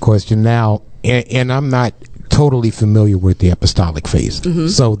follow-up question now, and I'm not totally familiar with the apostolic faith.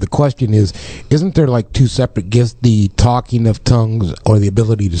 So the question is, isn't there like 2 separate gifts, the talking of tongues or the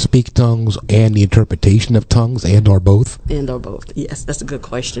ability to speak tongues and the interpretation of tongues, and or both? And or both. Yes, that's a good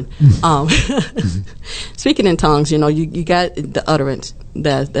question. Speaking in tongues, you got the utterance.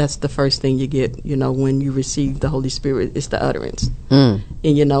 That's the first thing you get, when you receive the Holy Spirit. It's the utterance. And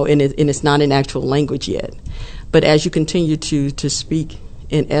it's not an actual language yet. But as you continue to speak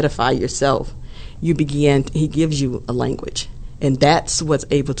and edify yourself, he gives you a language, and that's what's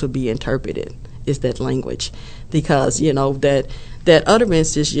able to be interpreted, is that language, because that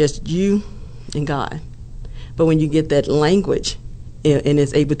utterance is just you and God. But when you get that language and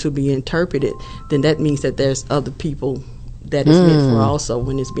it's able to be interpreted, then that means that there's other people that is meant for also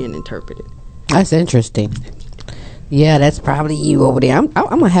when it's being interpreted. That's interesting. Yeah, that's probably you over there. I'm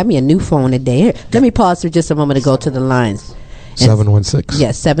gonna have me a new phone today. Here, let me pause for just a moment to go to the lines. 716.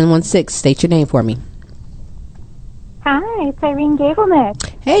 Yes, 716. State your name for me. Hi, it's Irene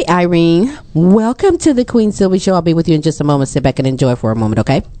Gabelnick. Hey, Irene. Welcome to the Queen Silvy Show. I'll be with you in just a moment. Sit back and enjoy for a moment,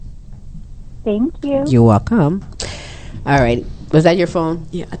 okay? Thank you. You're welcome. All right. Was that your phone?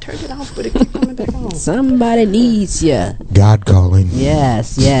 Yeah, I turned it off, but it kept coming back on. Somebody needs you. God calling.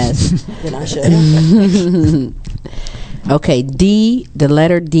 Yes. Then I shut up. Okay, D, the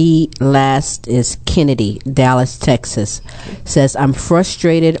letter D last is Kennedy, Dallas, Texas. Says, I'm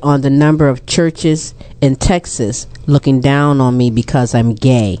frustrated on the number of churches in Texas looking down on me because I'm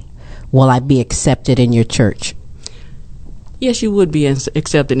gay. Will I be accepted in your church? Yes, you would be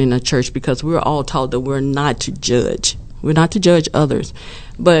accepted in a church because we're all taught that we're not to judge. We're not to judge others.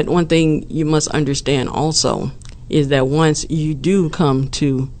 But one thing you must understand also is that once you do come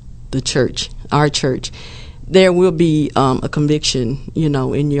to the church, our church, there will be a conviction,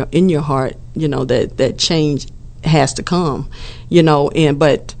 in your heart, that change has to come,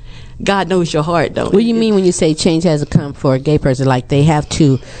 but God knows your heart, though. What do you mean when you say change has to come for a gay person? Like they have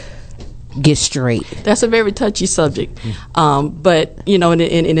to get straight? That's a very touchy subject, but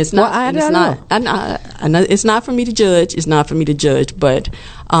and it's not. Well, it's not for me to judge. It's not for me to judge. But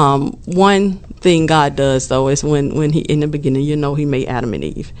one thing God does though is when He in the beginning, He made Adam and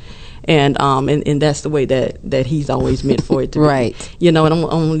Eve. And that's the way that He's always meant for it to be. Right. And I'm going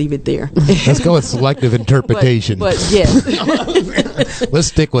to leave it there. Let's go with selective interpretation. But yes. Let's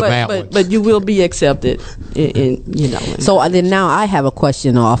stick with that one. But you will be accepted. So then now I have a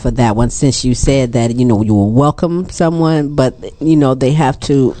question off of that one, since you said that, you will welcome someone, but, they have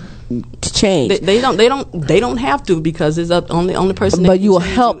to change. They don't have to, because it's up on the person. But you will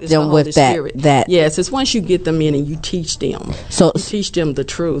help them with that. Yes, it's once you get them in and you teach them. So you teach them the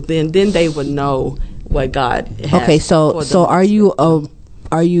truth, then they would know what God has. Okay, so are you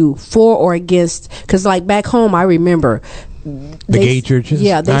for or against? Because like back home, I remember the gay churches.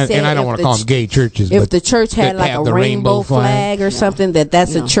 Yeah, they say, and I don't want to call them gay churches. If the church had like a rainbow flag or something,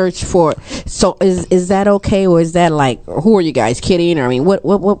 that's a church for. So is that okay, or is that like, who are you guys kidding? Or I mean,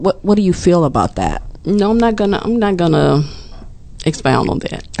 what do you feel about that? No, I'm not gonna expound on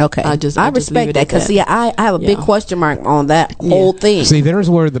that. Okay, I respect that, because see, I have a big question mark on that whole thing. See, there's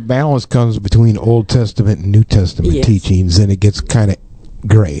where the balance comes between Old Testament and New Testament teachings, and it gets kind of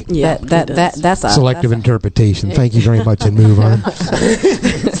gray. Yeah, that's selective interpretation. Thank you very much, and move on.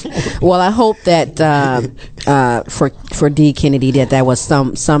 Well, I hope that for D. Kennedy that was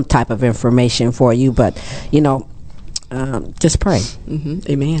some type of information for you, but just pray. Mm-hmm.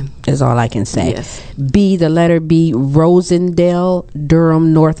 Amen. Is all I can say. Yes. B, the letter B, Rosendale,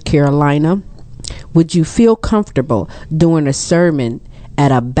 Durham, North Carolina. Would you feel comfortable doing a sermon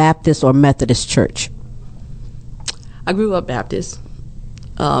at a Baptist or Methodist church? I grew up Baptist.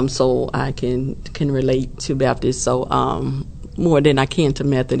 So I can relate to Baptists more than I can to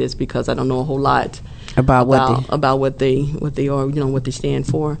Methodists, because I don't know a whole lot about what they are, what they stand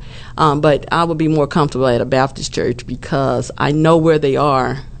for. But I would be more comfortable at a Baptist church because I know where they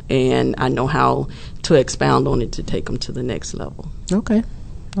are and I know how to expound on it to take them to the next level. Okay.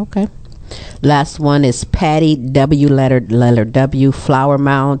 Last one is Patty W, letter W, Flower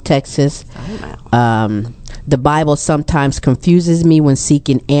Mound, Texas. The Bible sometimes confuses me when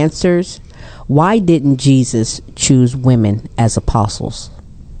seeking answers. Why didn't Jesus choose women as apostles?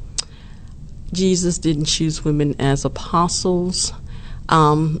 Jesus didn't choose women as apostles.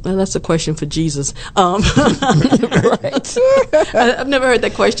 Well, that's a question for Jesus. Right. I've never heard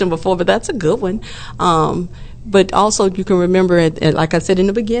that question before, but that's a good one. But also, you can remember, like I said in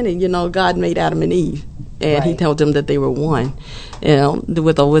the beginning, God made Adam and Eve, and He told them that they were one.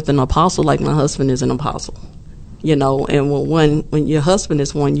 With an apostle, like my husband is an apostle, and when your husband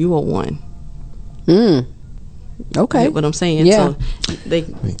is one, you are one. Okay. You get what I'm saying? Yeah. So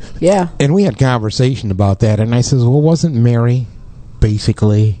And we had conversation about that, and I says, well, wasn't Mary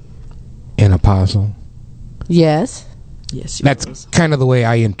basically an apostle? Yes. Yes, that's kind of the way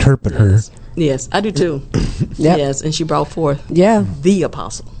I interpret her. Yes, I do too. Yep. Yes, and she brought forth the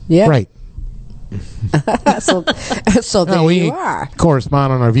apostle. Yeah. Right. so there we you are.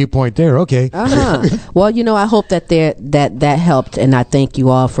 Correspond on our viewpoint there. Okay. Well, I hope that that helped, and I thank you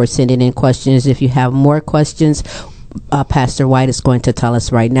all for sending in questions. If you have more questions, Pastor White is going to tell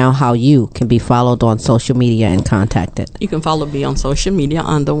us right now how you can be followed on social media and contacted. You can follow me on social media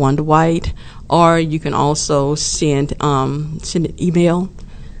under Wanda White, or you can also send an email.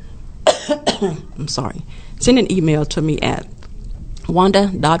 I'm sorry. Send an email to me at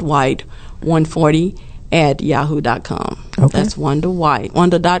wanda.white140@yahoo.com. Okay. That's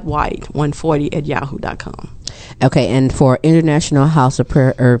wanda.white140@yahoo.com. Okay, and for International House of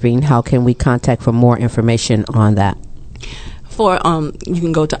Prayer Irving, how can we contact for more information on that? For you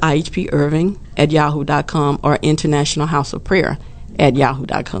can go to IHP Irving at yahoo.com or International House of Prayer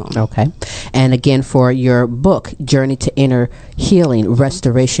yahoo.com. Okay. And again, for your book, Journey to Inner Healing,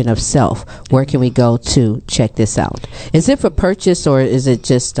 Restoration of Self, where can we go to check this out? Is it for purchase or is it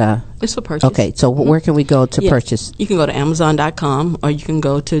just... It's for purchase. Okay, so where can we go to purchase? You can go to Amazon.com or you can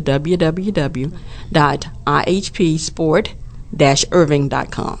go to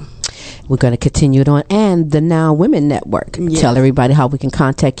www.ihpsport-irving.com. We're going to continue it on. And the Now Women Network. Yes. Tell everybody how we can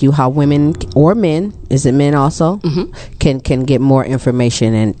contact you, how women or men, is it men also, can get more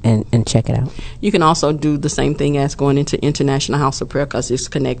information and check it out. You can also do the same thing as going into International House of Prayer because it's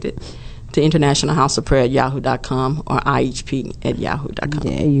connected to International House of Prayer at yahoo.com or IHP at yahoo.com.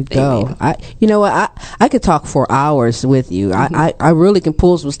 There you go. You know what? I could talk for hours with you. I really can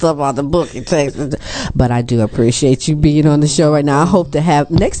pull some stuff out of the book and text, but I do appreciate you being on the show right now. I hope to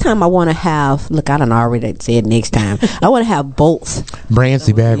have next time. I want to have. Look, I don't already said next time. I want to have both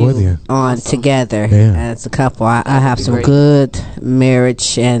Brancy back with you on together as a couple. I have some great. Good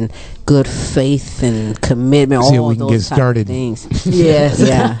marriage and good faith and commitment. See all if we can those get started. things. Yes,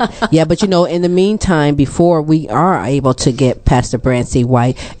 yeah. But in the meantime, before we are able to get Pastor Brancy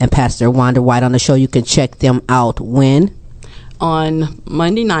White and Pastor Wanda White on the show, you can check them out when. On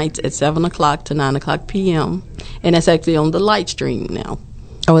Monday nights at 7 o'clock to 9 o'clock p.m. And that's actually on the light stream now.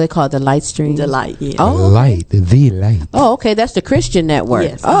 Oh, they call it the Light Stream? The Light, yeah. Oh, the Light. Oh, okay. That's the Christian network.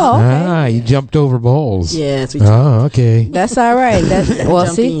 Yes. Oh, okay. You jumped over balls. Yes. Okay. That's all right.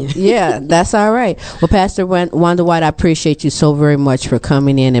 That's all right. Well, Pastor Wanda White, I appreciate you so very much for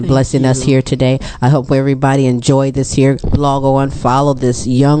coming in and blessing us here today. I hope everybody enjoyed this here. Log on, follow this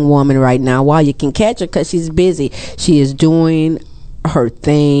young woman right now while you can catch her because she's busy. She is doing her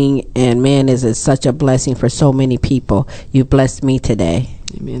thing, and man, is it such a blessing for so many people. You blessed me today.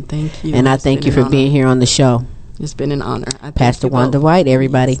 Amen. Thank you. And I thank you for being here on the show. It's been an honor. Pastor Wanda White,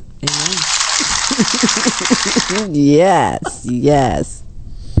 everybody. Yes. Yes.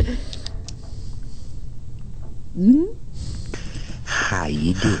 How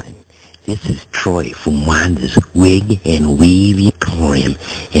you doing? This is Troy from Wanda's Wig and Weave Emporium,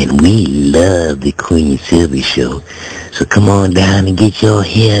 and we love the Queen Silvy Show. So come on down and get your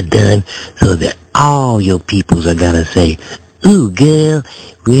hair done so that all your peoples are gonna say, "Ooh, girl,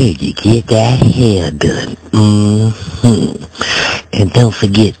 where'd you get that hair done?" And don't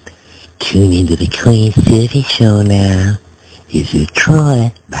forget, tune into the Queen Silvy Show now. This is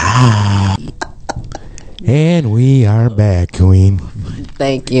Troy. Bye. And we are back, Queen.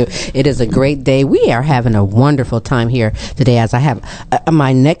 Thank you. It is a great day. We are having a wonderful time here today as I have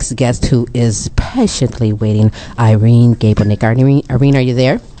my next guest who is patiently waiting, Irene Gabelnick. Irene, are you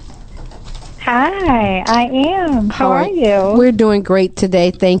there? Hi, I am. How are you? We're doing great today.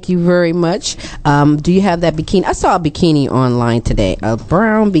 Thank you very much. Do you have that bikini? I saw a bikini online today, a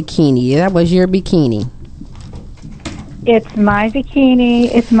brown bikini. That was your bikini. It's my bikini.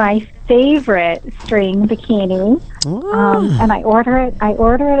 It's my favorite string bikini. And I order it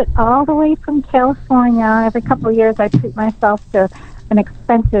all the way from California. Every couple of years I treat myself to an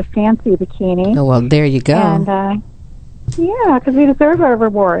expensive fancy bikini. Oh, well, there you go. And because we deserve our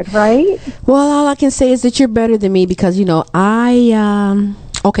reward, right? Well, all I can say is that you're better than me because I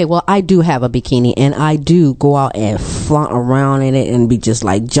do have a bikini and I do go out and flaunt around in it and be just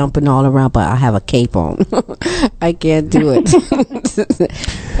like jumping all around, but I have a cape on. I can't do it.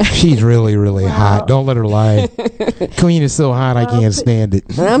 She's really, really hot. Don't let her lie. Queen is so hot I can't stand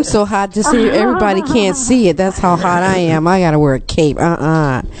it. I'm so hot just so everybody can't see it. That's how hot I am. I gotta wear a cape.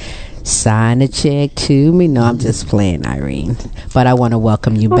 Sign a check to me. No, I'm just playing, Irene. But I want to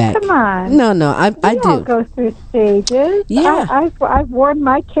welcome you back. Come on. No, I do. All go through stages. Yeah. I've worn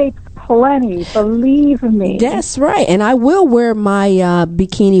my capes plenty, believe me. That's right. And I will wear my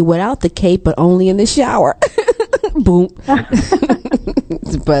bikini without the cape, but only in the shower. Boom.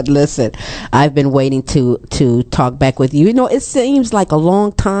 But listen, I've been waiting to talk back with you. It seems like a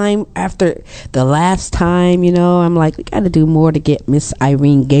long time after the last time, I'm like, we got to do more to get Miss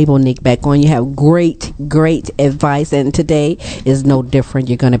Irene Gabelnick back on. You have great advice, and today is no different.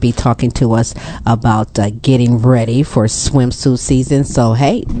 You're going to be talking to us about getting ready for swimsuit season. So,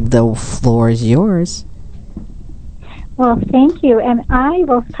 hey, the floor is yours. Well, thank you. And I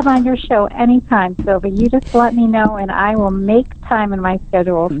will come on your show anytime, Silvy. You just let me know, and I will make time in my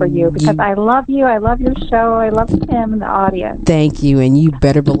schedule for you because I love you. I love your show. I love Tim and the audience. Thank you, and you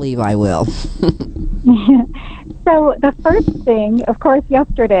better believe I will. So the first thing, of course,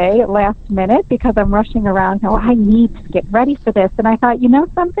 yesterday, last minute, because I'm rushing around, I need to get ready for this. And I thought, you know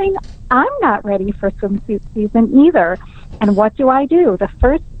something? I'm not ready for swimsuit season either. And what do? The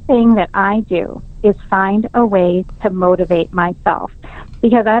first thing that I do is find a way to motivate myself,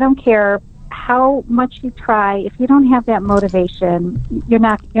 because I don't care how much you try, if you don't have that motivation, you're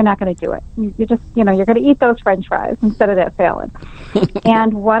not going to do it. You just, you're going to eat those French fries instead of that salad.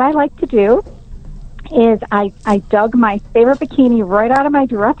 And what I like to do is I dug my favorite bikini right out of my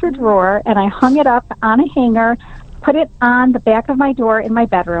dresser drawer, and I hung it up on a hanger, put it on the back of my door in my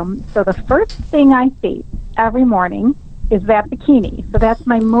bedroom. So the first thing I see every morning is that bikini. So that's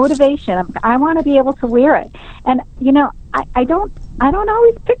my motivation. I want to be able to wear it. And, I don't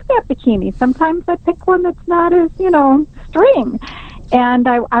always pick that bikini. Sometimes I pick one that's not as, string. And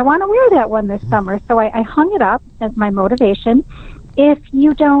I want to wear that one this summer. So I hung it up as my motivation. If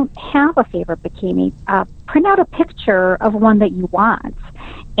you don't have a favorite bikini, print out a picture of one that you want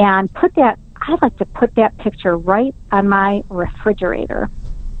and I like to put that picture right on my refrigerator.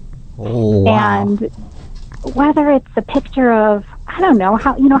 Oh, wow. And whether it's a picture of, I don't know,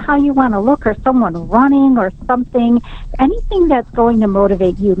 how you want to look, or someone running or something, anything that's going to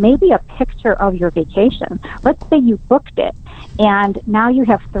motivate you, maybe a picture of your vacation. Let's say you booked it and now you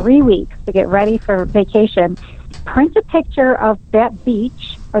have 3 weeks to get ready for vacation. Print a picture of that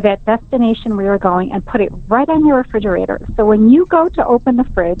beach or that destination where you're going and put it right on your refrigerator. So when you go to open the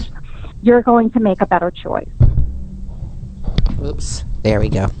fridge, you're going to make a better choice. Oops. There we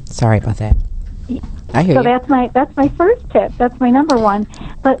go. Sorry about that. I hear so you. That's my first tip. That's my number one.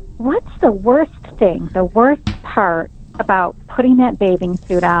 But what's the worst thing, the worst part about putting that bathing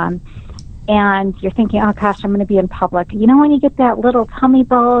suit on and you're thinking, oh gosh, I'm going to be in public. When you get that little tummy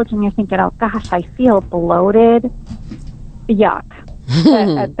bulge and you're thinking, oh gosh, I feel bloated. Yuck.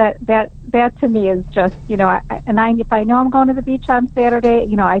 that to me is just, if I know I'm going to the beach on Saturday,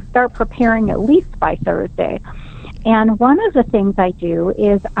 I start preparing at least by Thursday. And one of the things I do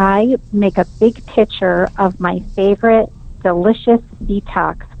is I make a big pitcher of my favorite delicious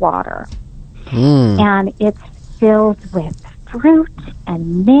detox water. And it's filled with fruit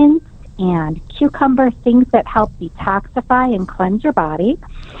and mint and cucumber, things that help detoxify and cleanse your body.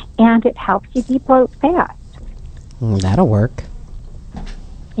 And it helps you de-bloat fast. That'll work.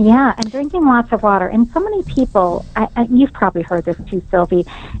 Yeah, and drinking lots of water. And so many people, you've probably heard this too, Silvy,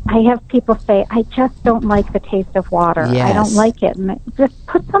 I have people say, I just don't like the taste of water. Yes. I don't like it. And just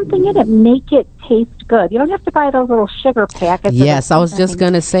put something in it. Make it taste good. You don't have to buy those little sugar packets. Yes, I was just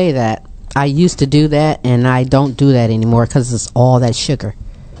going to say that. I used to do that, and I don't do that anymore because it's all that sugar.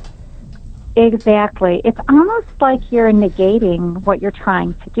 Exactly. It's almost like you're negating what you're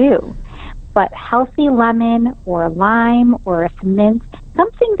trying to do. But healthy lemon or lime or if mint,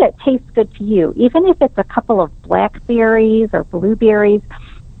 something that tastes good to you, even if it's a couple of blackberries or blueberries,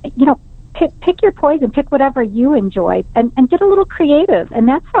 pick your poison, pick whatever you enjoy, and get a little creative. And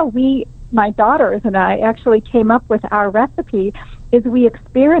that's how my daughters and I actually came up with our recipe, is we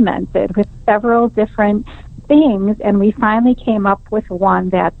experimented with several different things, and we finally came up with one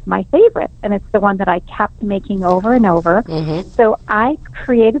that's my favorite, and it's the one that I kept making over and over. So I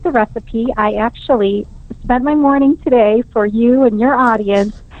created the recipe. I actually spent my morning today for you and your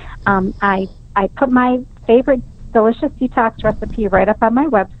audience. I put my favorite delicious detox recipe right up on my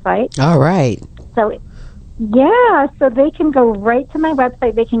website. All right. So they can go right to my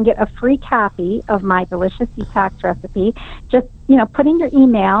website. They can get a free copy of my delicious detox recipe. Just, put in your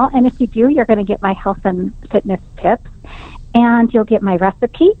email, and if you do, you're going to get my health and fitness tips, and you'll get my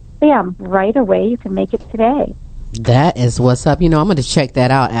recipe. Bam, right away. You can make it today. That is what's up. I'm going to check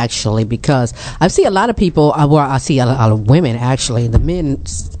that out, actually, because I see a lot of people, I see a lot of women, actually. The men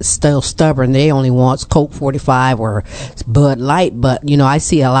still stubborn. They only want Coke 45 or Bud Light. But, I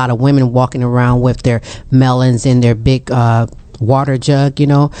see a lot of women walking around with their melons in their big water jug,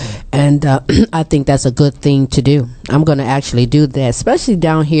 and I think that's a good thing to do. I'm going to actually do that, especially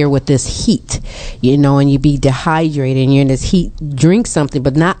down here with this heat, and you be dehydrated and you're in this heat. Drink something,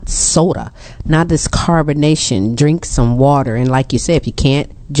 but not soda, not this carbonation. Drink some water. And like you said, if you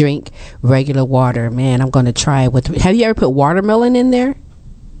can't drink regular water, man, I'm going to try it with. Have you ever put watermelon in there?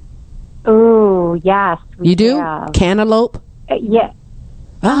 Oh, yes. You do? Cantaloupe? Yeah.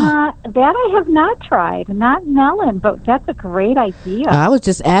 That I have not tried, not melon, but that's a great idea. I was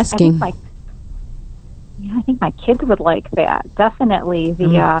just asking. I think my kids would like that. Definitely.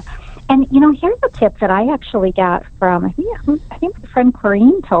 And here's a tip that I actually got from, I think my friend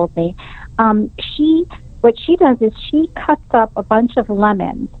Irene told me. What she does is she cuts up a bunch of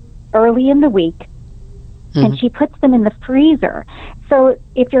lemons early in the week, and she puts them in the freezer. So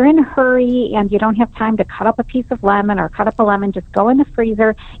if you're in a hurry and you don't have time to cut up a piece of lemon or cut up a lemon, just go in the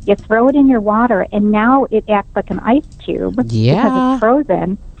freezer, you throw it in your water, and now it acts like an ice cube because it's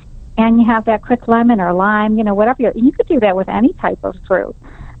frozen. And you have that quick lemon or lime, whatever. You could do that with any type of fruit.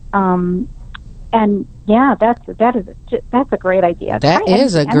 And yeah, that's a great idea. That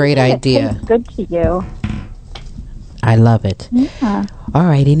is a great idea. Tastes good to you. I love it. Yeah. All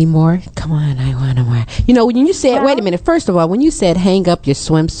right, any more? Come on, I want to wear. When you said, wait a minute, first of all, when you said hang up your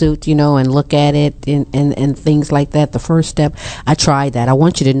swimsuit, and look at it and things like that, the first step, I tried that. I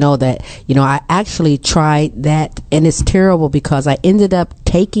want you to know that, I actually tried that, and it's terrible because I ended up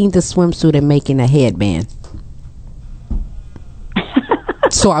taking the swimsuit and making a headband.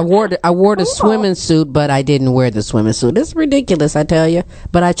 So I wore the swimming suit, but I didn't wear the swimming suit. It's ridiculous, I tell you.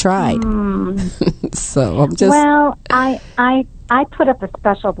 But I tried. So I'm just. Well, I put up a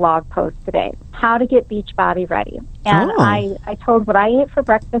special blog post today, how to get beach body ready. And I told what I ate for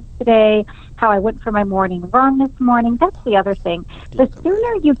breakfast today, how I went for my morning run this morning. That's the other thing. The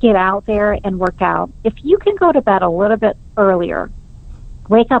sooner you get out there and work out, if you can go to bed a little bit earlier,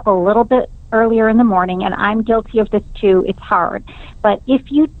 wake up a little bit earlier in the morning, and I'm guilty of this too, it's hard. But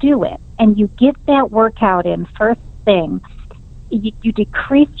if you do it and you get that workout in first thing, you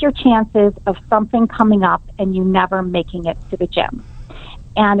decrease your chances of something coming up and you never making it to the gym.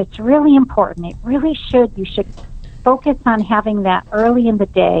 And it's really important. You should focus on having that early in the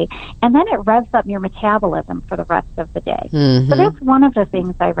day, and then it revs up your metabolism for the rest of the day. Mm-hmm. So that's one of the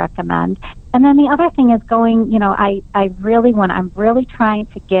things I recommend. And then the other thing is going, when I'm really trying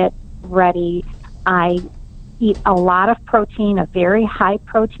to get ready, I eat a lot of protein, a very high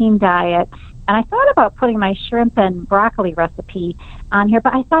protein diet. And I thought about putting my shrimp and broccoli recipe on here,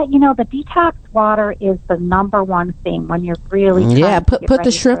 but I thought, the detox water is the number one thing when you're really trying to put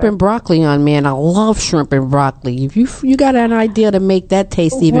the shrimp and broccoli on, man. I love shrimp and broccoli. If you got an idea to make that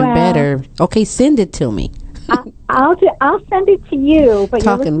taste even better, okay, send it to me. I'll send it to you, but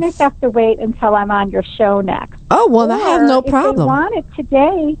your listeners have to wait until I'm on your show next. Oh, well, I have no problem. If they want it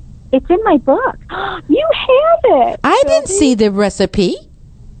today, it's in my book. You have it. I didn't see the recipe.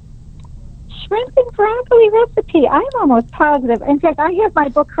 Shrimp and broccoli recipe. I'm almost positive. In fact, I have my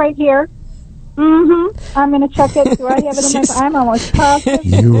book right here. Mm-hmm. I'm going to check it. Do I have it in my? I'm almost positive.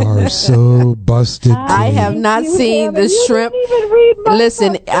 You are so busted. I have not seen the shrimp. You didn't even read my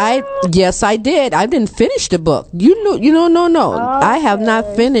Listen, book. Yes, I did. I didn't finish the book. No. Okay. I have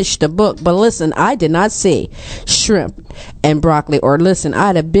not finished the book. But listen, I did not see shrimp and broccoli. Or listen,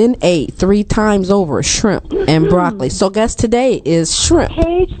 I'd have been ate 3 times over shrimp and broccoli. So guess today is shrimp.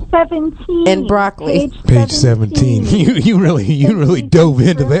 Page 17 and broccoli. Page 17. You really dove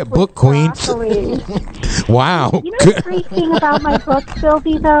into that book, Queen. Wow. The great thing about my book,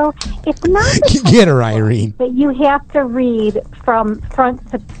 Silvy, though, it's not get her, Irene. That you have to read from front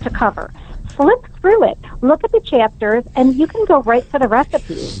to cover. Flip through it, look at the chapters, and you can go right to the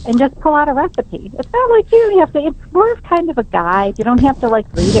recipes and just pull out a recipe. It's not like you have to. It's more of kind of a guide. You don't have to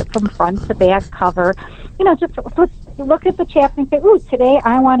read it from front to back cover. Just look at the chapter and say, "Ooh, today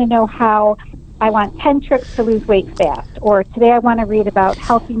I want to know how." I want 10 tricks to lose weight fast. Or today I want to read about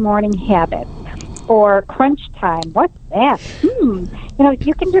healthy morning habits. Or crunch time. What's that? You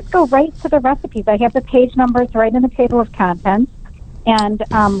can just go right to the recipes. I have the page numbers right in the table of contents. And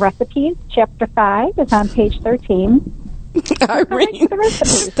recipes, chapter 5 is on page 13. Irene,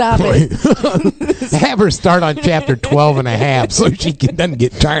 stop it. Have her start on chapter 12 and a half so she doesn't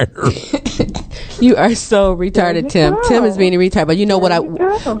get tired. You are so retarded, Tim. Tim is being retarded. But you know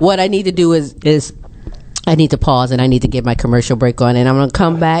what I need to do is I need to pause and I need to get my commercial break on, and I'm going to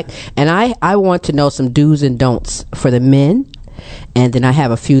come back, and I want to know some do's and don'ts for the men. And then I have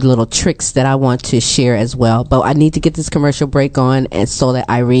a few little tricks that I want to share as well. But I need to get this commercial break on, and so that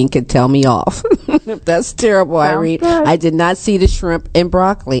Irene can tell me off. That's terrible, Irene. Good. I did not see the shrimp and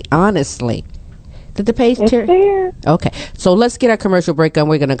broccoli, honestly. Did the page there? Okay. So let's get our commercial break on.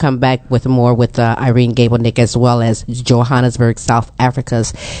 We're going to come back with more with Irene Gabelnick, as well as Johannesburg, South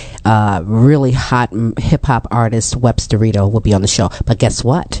Africa's really hot hip-hop artist, Websterito, will be on the show. But guess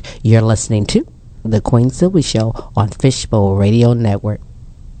what? You're listening to The Queen Silvy Show on Fishbowl Radio Network.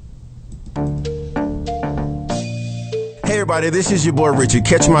 Hey everybody, this is your boy Richard.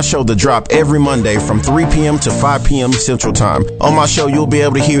 Catch my show The Drop every Monday from 3 p.m. to 5 p.m. Central Time. On my show, you'll be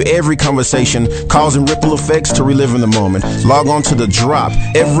able to hear every conversation, causing ripple effects to relive in the moment. Log on to The Drop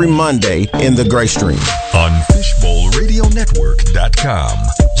every Monday in the Gray Stream. On FishbowlRadioNetwork.com.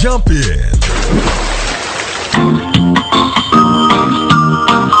 Jump in.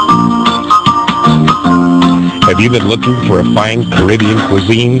 Have you been looking for a fine Caribbean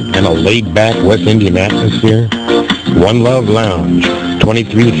cuisine and a laid-back West Indian atmosphere? One Love Lounge,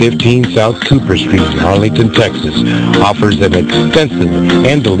 2315 South Cooper Street, Arlington, Texas, offers an extensive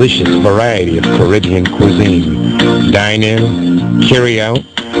and delicious variety of Caribbean cuisine. Dine in, carry out,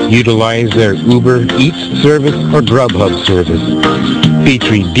 utilize their Uber Eats service or Grubhub service.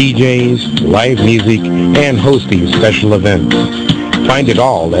 featuring DJs, live music, and hosting special events. Find it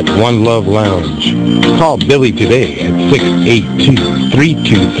all at One Love Lounge. Call Billy today at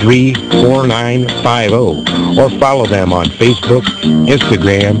 682-323-4950 or follow them on Facebook,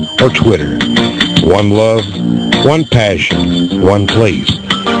 Instagram, or Twitter. One love, one passion, one place.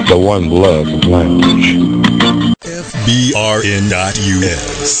 The One Love Lounge.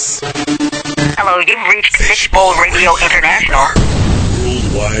 FBRN.US. Hello, you've reached Fishbowl Radio International.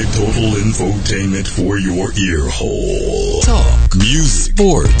 Worldwide total infotainment for your ear hole. Talk, music,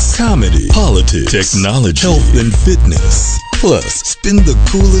 sports, comedy, politics, technology, health and fitness. Plus, spend the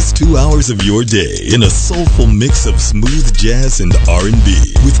coolest 2 hours of your day in a soulful mix of smooth jazz and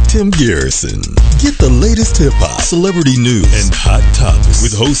R&B with Tim Garrison. Get the latest hip-hop, celebrity news, and hot topics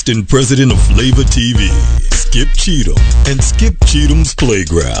with host and president of Flavor TV, Skip Cheatham, and Skip Cheatham's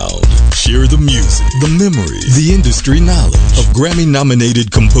Playground. Share the music, the memories, the industry knowledge of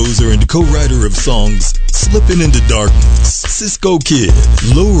Grammy-nominated composer and co-writer of songs Slippin' Into Darkness, Cisco Kid,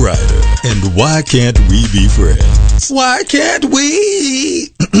 Lowrider, and Why Can't We Be Friends? Why can't we?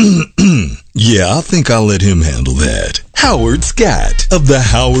 Yeah, I think I'll let him handle that. Howard Scott of The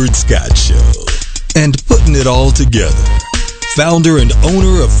Howard Scott Show. And putting it all together, founder and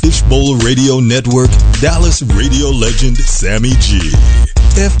owner of Fishbowl Radio Network, Dallas radio legend Sammy G.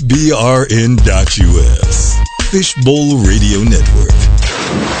 FBRN.US. Fishbowl Radio Network.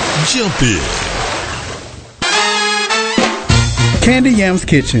 Jump in. Candy Yam's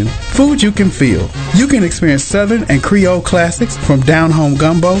Kitchen. Food you can feel. You can experience Southern and Creole classics from down-home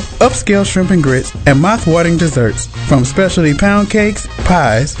gumbo, upscale shrimp and grits, and mouth-watering desserts from specialty pound cakes,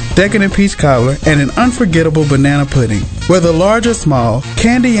 pies, decadent peach cobbler, and an unforgettable banana pudding. Whether large or small,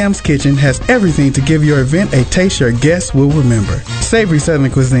 Candy Yam's Kitchen has everything to give your event a taste your guests will remember. Savory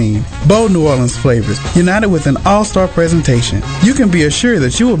Southern cuisine, bold New Orleans flavors, united with an all-star presentation. You can be assured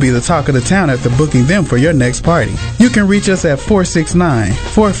that you will be the talk of the town after booking them for your next party. You can reach us at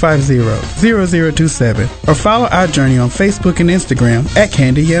 469-450-0027 or follow our journey on Facebook and Instagram at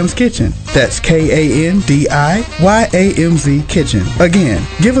Candy Yam's Kitchen. That's KANDIYAMZ Kitchen. Again,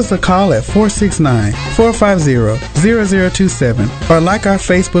 give us a call at 469-450-0027 or like our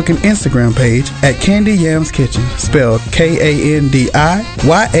Facebook and Instagram page at Candy Yam's Kitchen, spelled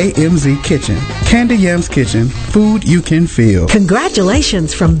KANDIYAMZ Kitchen. Candy Yam's Kitchen, food you can feel.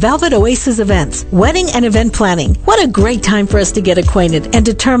 Congratulations from Velvet Oasis Events, wedding and event planning. What a great time for us to get acquainted and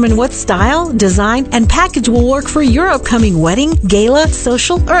determine what style, design, and package will work for your upcoming wedding, gala,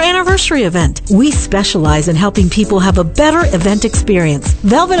 social, or anniversary event. We specialize in helping people have a better event experience.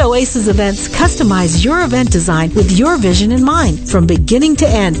 Velvet Oasis Events customize your event design with your vision in mind. From beginning to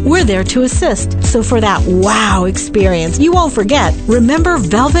end, we're there to assist. So for that wow experience you won't forget, remember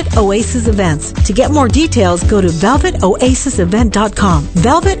Velvet Oasis Events. To get more details, go to velvetoasisevent.com,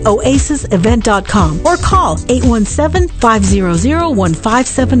 velvetoasisevent.com, or call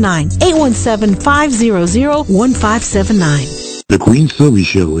 817-500-1579, 817-500-1579. The Queen Silvy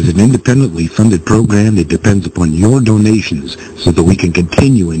Show is an independently funded program that depends upon your donations so that we can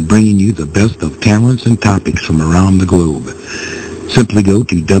continue in bringing you the best of talents and topics from around the globe. Simply go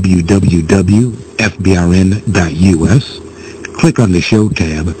to www.fbrn.us, click on the Show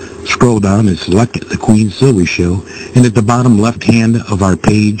tab, scroll down and select The Queen Silvy Show, and at the bottom left hand of our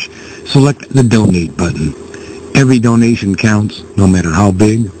page, select the Donate button. Every donation counts, no matter how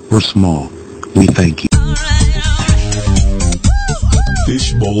big or small. We thank you.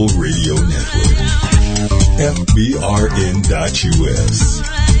 Fishbowl Radio Network. FBRN.US.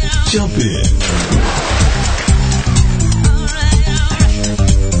 Jump in.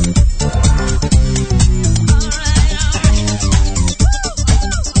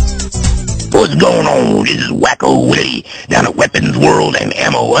 What's going on? This is Wacko Willie down at Weapons World and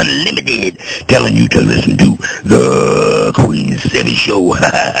Ammo Unlimited, telling you to listen to the Queen Silvy Show.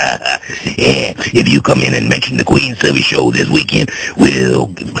 Yeah, if you come in and mention the Queen Silvy Show this weekend, we'll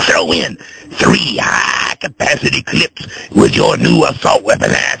throw in 3 high-capacity clips with your new assault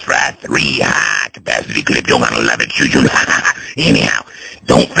weapon. That's right, 3 high-capacity clips. You're gonna love it, shoot you. Anyhow,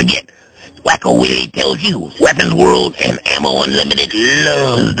 don't forget, Wacko Willie tells you, Weapons World and Ammo Unlimited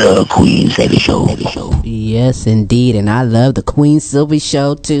loves the Queen Silvy Show. Yes, indeed, and I love the Queen Silvy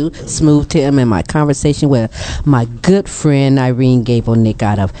Show too. Smooth Tim and my conversation with my good friend Irene Gabelnick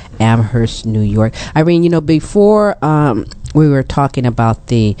out of Amherst, New York. Irene, you know, before we were talking about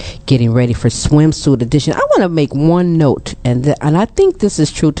the getting ready for swimsuit edition, I want to make one note, and I think this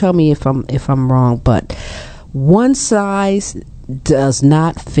is true. Tell me if I'm wrong, but one size does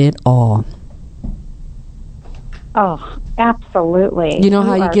not fit all. Oh, absolutely. You know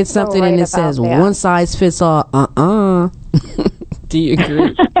how you get something and it says one size fits all? Do you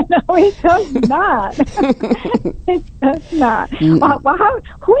agree? No, it does not. It does not. Well,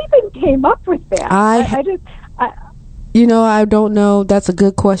 who even came up with that? I don't know. That's a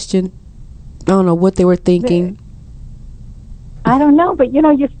good question. I don't know what they were thinking. I don't know, but you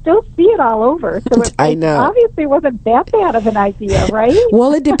still see it all over. So I know. Obviously, wasn't that bad of an idea, right?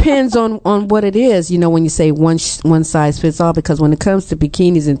 Well, it depends on what it is. When you say one size fits all, because when it comes to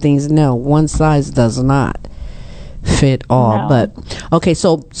bikinis and things, no, one size does not fit all. No. But okay,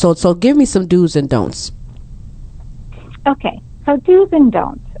 so give me some do's and don'ts. Okay, so do's and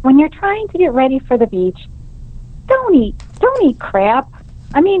don'ts. When you're trying to get ready for the beach, don't eat crap.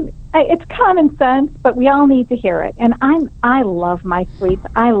 I mean, it's common sense, but we all need to hear it. And I love my sweets.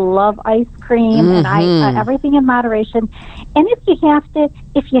 I love ice cream, and I everything in moderation. And if you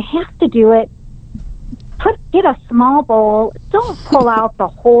have to do it, get a small bowl. Don't pull out the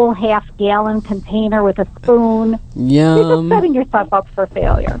whole half-gallon container with a spoon. Yum. You're just setting yourself up for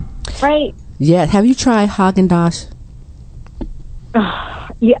failure, right? Yeah. Have you tried Haagen-Dazs?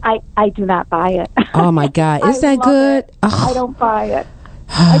 Yeah, I do not buy it. Oh my God, is that good? I don't buy it.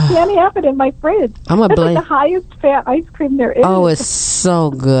 I can't have it in my fridge. It's like the highest fat ice cream there is. Oh, it's so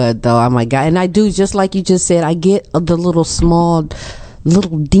good though. Oh my God. And I do, just like you just said, I get the little small,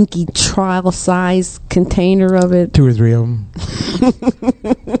 little dinky trial size container of it. 2 or 3 of them.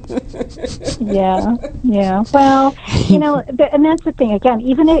 Yeah. Well, and that's the thing. Again,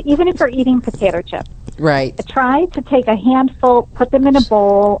 even if you're eating potato chips, right? Try to take a handful, put them in a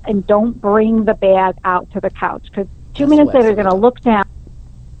bowl, and don't bring the bag out to the couch, because 2 minutes later, they're going to look down.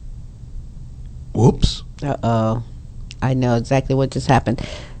 Whoops. Uh-oh. I know exactly what just happened.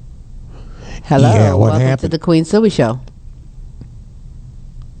 Hello. Yeah, what Welcome happened? to the Queen Silvy Show.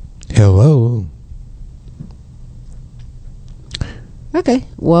 Hello. Okay.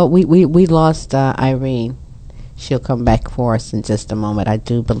 Well, we lost Irene. She'll come back for us in just a moment. I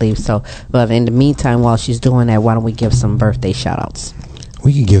do believe so. But in the meantime, while she's doing that, why don't we give some birthday shout-outs?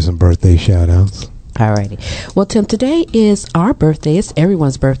 We can give some birthday shout-outs. Alrighty. Well, Tim, today is our birthday. It's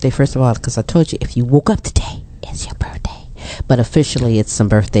everyone's birthday, first of all, because I told you, if you woke up today, it's your birthday. But officially, it's some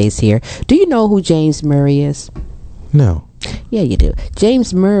birthdays here. Do you know who James Murray is? No. Yeah, you do.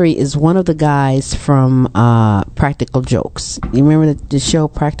 James Murray is one of the guys from Practical Jokes. You remember the show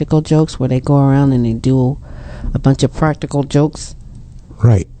Practical Jokes, where they go around and they do a bunch of practical jokes?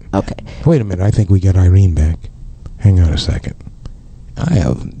 Right. Okay. Wait a minute. I think we got Irene back. Hang on a second.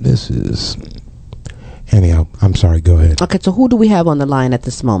 Anyhow, I'm sorry. Go ahead. Okay, so who do we have on the line at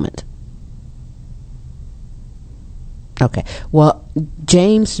this moment? Okay. Well,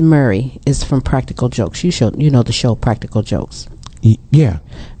 James Murray is from Practical Jokes. You know the show Practical Jokes. Yeah.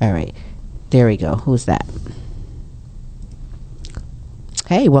 All right. There we go. Who's that?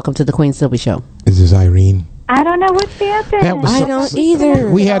 Hey, welcome to the Queen Silvy Show. Is this Irene? I don't know what's happening. I don't either.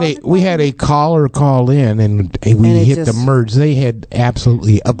 We had a caller call in, and we hit the merge. They had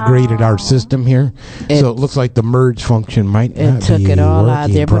absolutely upgraded our system here, so it looks like the merge function might not took be it all out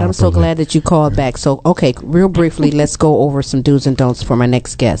there. properly. But I'm so glad that you called back. So, okay, real briefly, let's go over some do's and don'ts for my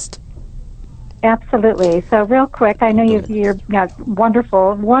next guest. Absolutely. So, real quick, I know you're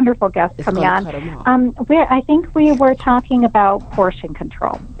wonderful guest coming on. I think we were talking about portion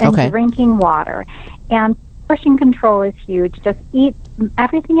control and drinking water, and portion control is huge. Just eat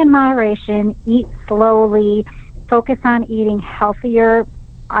everything in moderation, eat slowly, focus on eating healthier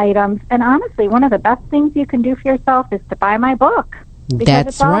items. And honestly, one of the best things you can do for yourself is to buy my book. Because That's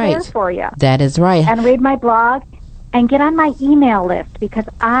it's all right. there for you. That is right. And read my blog and get on my email list, because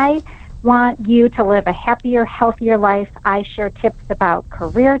I want you to live a happier, healthier life. I share tips about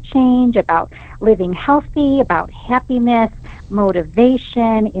career change, about living healthy, about happiness,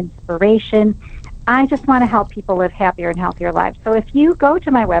 motivation, inspiration. I just want to help people live happier and healthier lives. So if you go to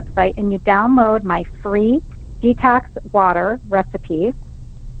my website and you download my free detox water recipe,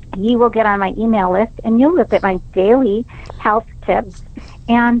 you will get on my email list and you'll look at my daily health tips.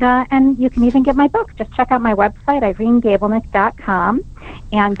 And you can even get my book. Just check out my website, IreneGabelnick.com,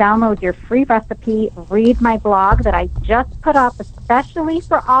 and download your free recipe. Read my blog that I just put up especially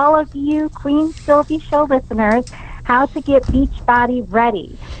for all of you Queen Silvy Show listeners, how to get Beachbody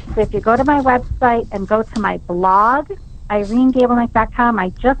ready. So if you go to my website and go to my blog, IreneGabelnick.com, I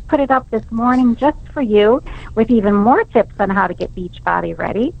just put it up this morning just for you with even more tips on how to get Beachbody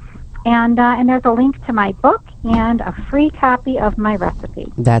ready. And there's a link to my book and a free copy of my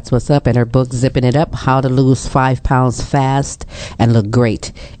recipe. That's what's up. And her book, Zipping It Up, How to Lose 5 Pounds Fast and Look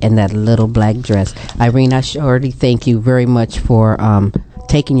Great in That Little Black Dress. Irene, I surely thank you very much for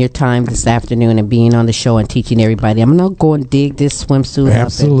taking your time this afternoon and being on the show and teaching everybody. I'm going to go and dig this swimsuit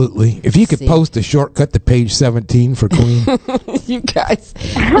Absolutely. If you could post a shortcut to page 17 for Queen. You guys.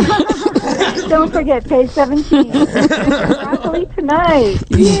 Don't forget page 17. Broccoli tonight.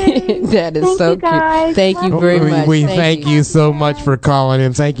 That is so cute. Thank you very much. We thank you so much for calling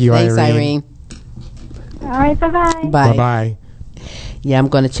in. Thank you, Thanks, Irene. All right, bye-bye. Bye-bye. Yeah, I'm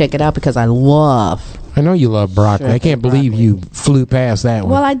going to check it out because I know you love broccoli. I can't believe you flew past that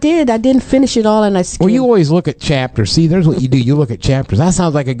one. Well, I did. I didn't finish it all, and I skipped. Well, you always look at chapters. See, there's what you do. You look at chapters. That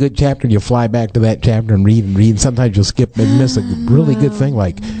sounds like a good chapter, and you fly back to that chapter and read and read. And sometimes you'll skip and miss a really good thing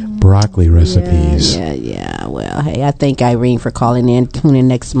like broccoli recipes. Yeah. Well, hey, I thank Irene for calling in. Tune in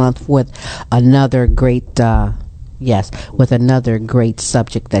next month with another great... with another great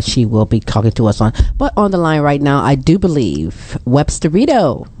subject that she will be talking to us on. But on the line right now, I do believe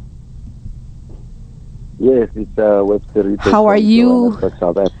Websterito. Yes, it's Websterito. How are you?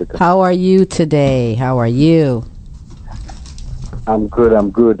 South Africa. How are you today? How are you? I'm good.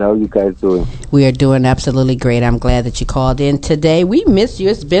 How are you guys doing? We are doing absolutely great. I'm glad that you called in today. We miss you.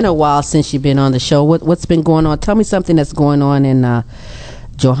 It's been a while since you've been on the show. What's been going on? Tell me something that's going on in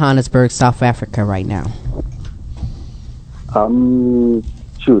Johannesburg, South Africa right now.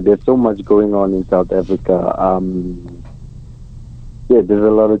 Sure, there's so much going on in South Africa. There's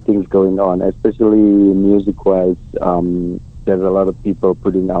a lot of things going on, especially music-wise. There's a lot of people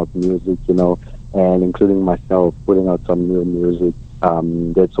putting out music, and including myself, putting out some new music.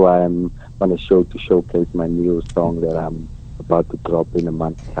 That's why I'm on a show to showcase my new song that I'm about to drop in a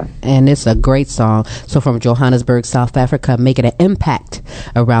month's time. And it's a great song. So from Johannesburg, South Africa, making an impact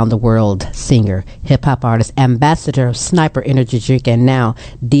around the world, singer, hip-hop artist, ambassador of Sniper Energy Drink, and now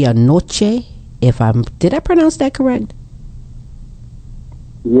Dia Noche, did I pronounce that correct?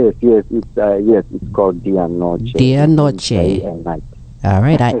 Yes, it's called Dia Noche. Dia Noche. Day and night. All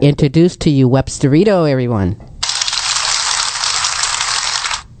right, I introduced to you Websterito, everyone.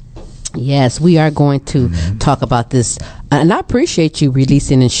 Yes, we are going to talk about this, and I appreciate you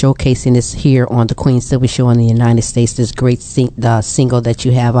releasing and showcasing this here on the Queen Silvy Show in the United States, this great single that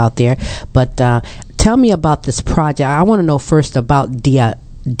you have out there. But tell me about this project. I want to know first about Dia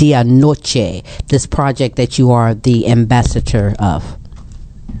Noche, this project that you are the ambassador of.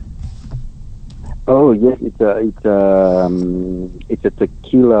 Oh yes, it's a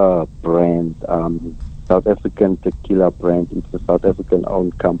tequila brand. South African tequila brand. It's a South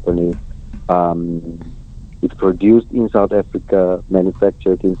African-owned company. It's produced in South Africa,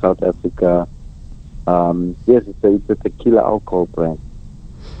 manufactured in South Africa. Yes, it's a tequila alcohol brand.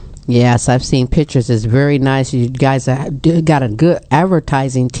 Yes, I've seen pictures. It's very nice. You guys got a good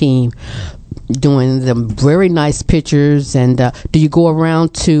advertising team doing the very nice pictures. And do you go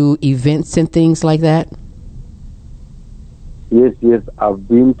around to events and things like that? Yes. I've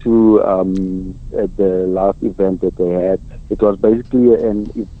been to the last event that they had. It was basically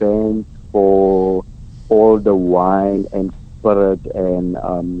an event for all the wine and spirit and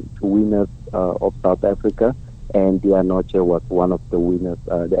winners of South Africa. And Dia Noche was one of the winners.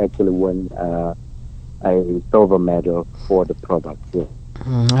 They actually won a silver medal for the product. Yeah.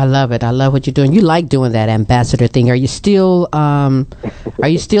 I love it. I love what you're doing. You like doing that ambassador thing. Are you still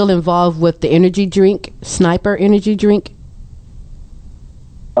involved with the energy drink, Sniper Energy Drink?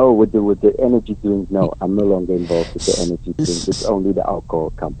 Oh, with the energy drink, no, I'm no longer involved with the energy drink. It's only the alcohol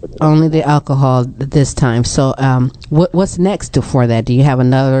company. Only the alcohol this time. So, what's next for that? Do you have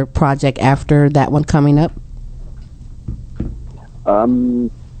another project after that one coming up?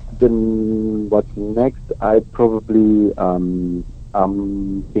 Then what's next? I probably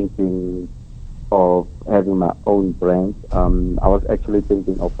I'm thinking of having my own brand. I was actually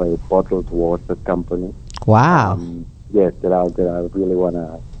thinking of a bottled water company. Wow. Yes, that I really want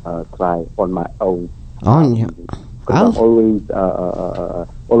to try on my own. Because I'm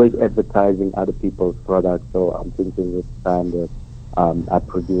always advertising other people's products, so I'm thinking it's time that I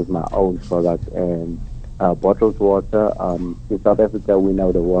produce my own product. And bottled water, in South Africa we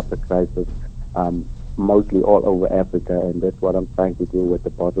know the water crisis mostly all over Africa, and that's what I'm trying to do with the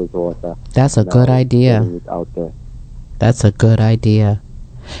bottled water. That's a good idea. It out there. That's a good idea.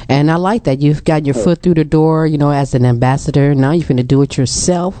 And I like that you've got your foot through the door, as an ambassador. Now you're going to do it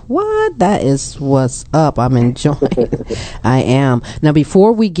yourself. What? That is what's up. I'm enjoying it. I am. Now,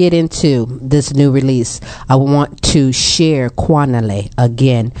 before we get into this new release, I want to share Kwanale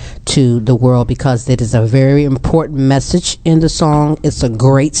again to the world because it is a very important message in the song. It's a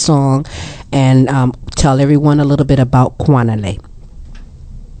great song. And tell everyone a little bit about Kwanale.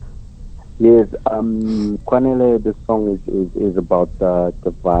 Yes, Kwanele, the song is about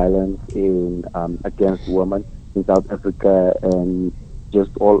the violence in against women in South Africa, and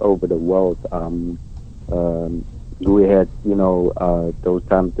just all over the world. We had, those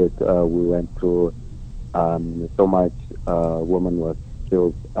times that we went through so much women was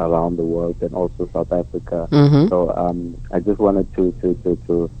killed around the world and also South Africa. Mm-hmm. So I just wanted to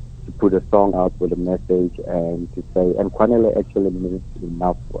put a song out with a message and to say, and Kwanele actually means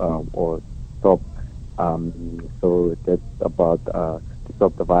enough or stop. So that's about to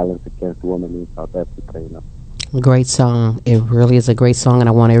stop the violence against women in South Africa, Great song. It really is a great song, and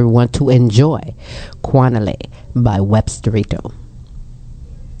I want everyone to enjoy Kwanele by Websterito.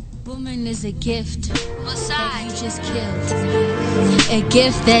 Woman is a gift that you just killed. A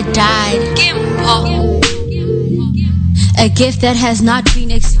gift that died. A gift that has not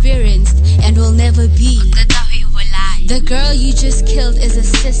been experienced and will never be. The girl you just killed is a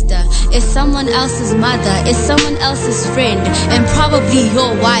sister. Is someone else's mother. Is someone else's friend. And probably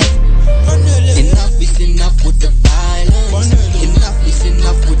your wife. Enough is enough with the violence. Enough is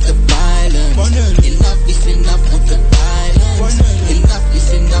enough with the violence. Enough is enough with the violence. Enough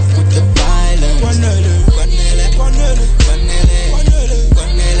is enough with the violence.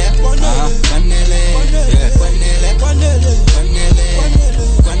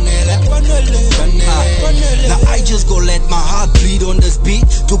 Now I just go let my heart bleed on this beat.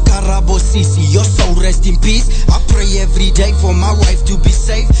 To Karabo Sisi, your soul rest in peace. I pray every day for my wife to be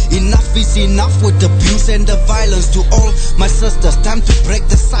safe. Enough is enough with the abuse and the violence. To all my sisters, time to break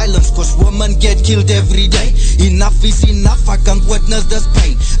the silence, cause women get killed every day. Enough is enough, I can't witness this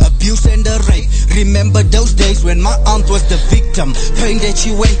pain, abuse and the rape. Remember those days when my aunt was the victim, pain that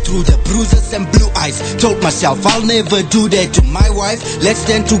she went through, the bruises and blue eyes. Told myself I'll never do that to my wife. Let's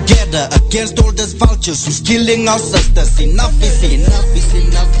stand together against all these vultures who's killing our sisters. Enough is enough is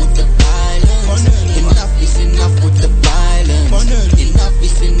enough with the violence. Enough is enough with the violence. Enough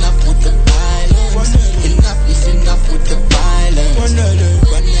is enough with the violence. Enough is enough with the violence.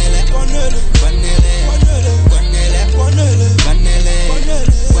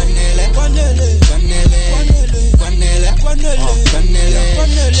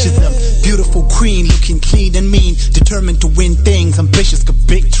 She's a beautiful queen, looking clean and mean, determined to win things, ambitious, got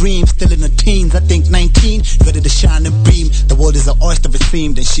big dreams, still in her teens, I think 19, ready to shine and beam. The world is an oyster, it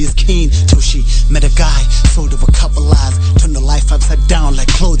seemed, and she's keen till she met a guy, sold her a couple lies, turned her life upside down like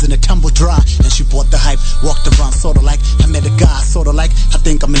clothes in a tumble dry, and she bought the hype, walked around sorta like I met a guy, sorta like I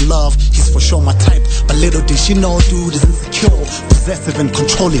think I'm in love, he's for sure my type, but little did she know dude is insecure, possessive and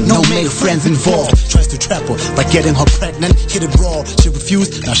controlling, no male friends involved, tries to trap her by getting her pregnant, hit it raw, she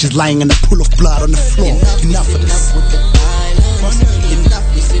refused, now she's lying in a pool of blood on the floor. Enough of this.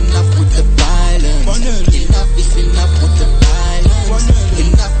 Enough is enough with the violence. Enough is enough with the violence.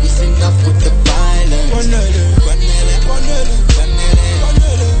 Enough is enough with the violence.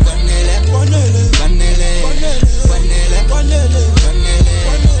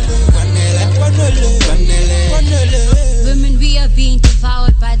 Women, we are being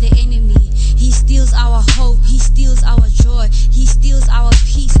devoured by the enemy. He steals our hope, he steals our joy, he steals our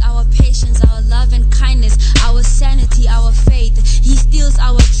peace, our patience, our love and kindness, our sanity, our faith. He steals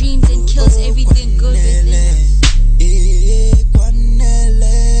our dreams and kills everything good within us. Enough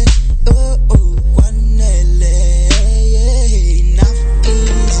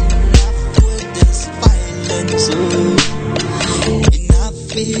is enough with this violence.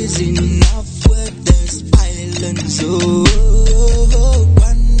 Enough is enough with this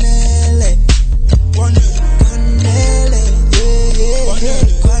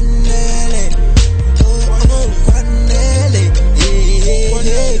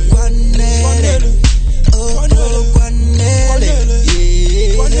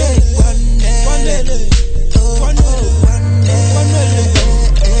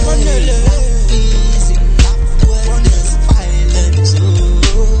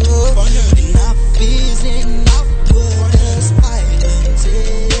violence.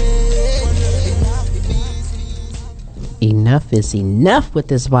 Enough is enough with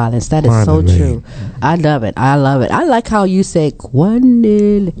this violence. That is so true. I love it. I love it. I like how you say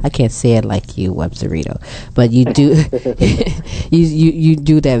Kwanele. I can't say it like you, Websterito, but you do. you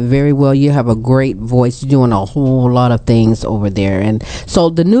do that very well. You have a great voice. You're doing a whole lot of things over there. And so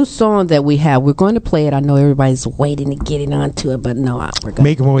the new song that we have, we're going to play it. I know everybody's waiting to get it onto it, but no, we're going to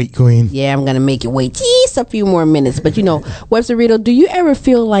make them wait, Queen. Yeah, I'm going to make it wait just a few more minutes. But Websterito, do you ever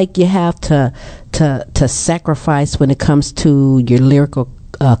feel like you have to sacrifice when it comes to your lyrical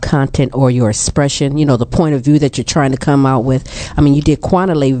content or your expression, the point of view that you're trying to come out with? I mean, you did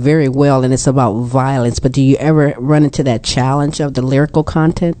Kwanele very well, and it's about violence, but do you ever run into that challenge of the lyrical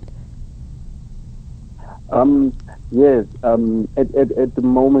content? Yes. At the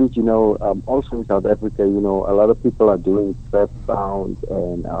moment, also in South Africa, a lot of people are doing trap sounds,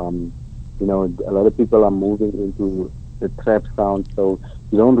 and a lot of people are moving into the trap sound. So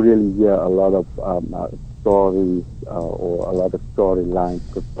you don't really hear a lot of stories or a lot of storylines,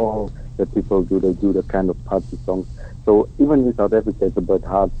 because all the people do, they do the kind of party songs. So even in South Africa, it's a bit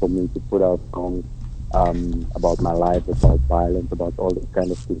hard for me to put out songs about my life, about violence, about all this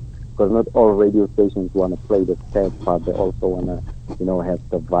kind of things. Because not all radio stations want to play the sad part; they also want to, have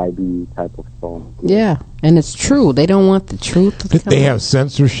the vibey type of song. Yeah, and it's true. They don't want the truth. If they have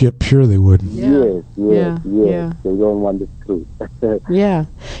censorship, sure they wouldn't. Yes. Yeah. They don't want the truth. Yeah.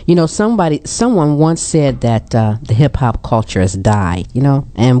 Someone once said that the hip hop culture has died,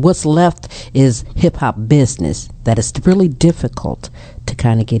 and what's left is hip hop business, that it's really difficult to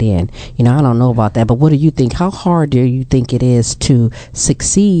kind of get in. I don't know about that, but what do you think? How hard do you think it is to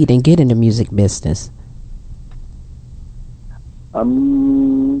succeed and get in the music business?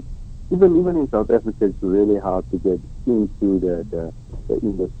 Even in South Africa, it's really hard to get into the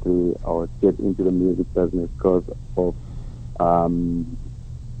industry or get into the music business because of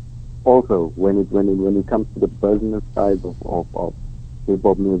also when it comes to the business side of hip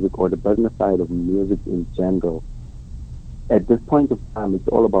hop music, or the business side of music in general. At this point of time, it's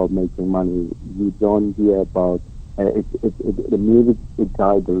all about making money. You don't hear about the music. It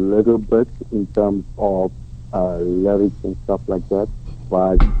died a little bit in terms of lyrics and stuff like that.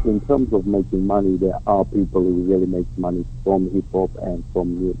 But in terms of making money, there are people who really make money from hip hop and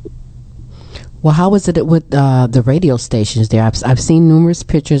from music. Well, how is it with the radio stations there? I've seen numerous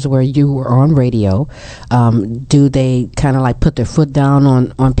pictures where you were on radio. Do they kind of like put their foot down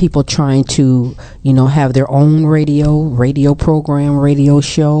on people trying to, have their own radio program, radio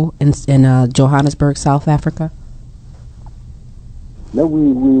show in Johannesburg, South Africa? No,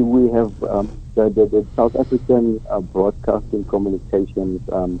 we have the South African Broadcasting Communications.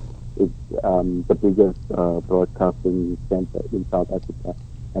 It's the biggest broadcasting center in South Africa.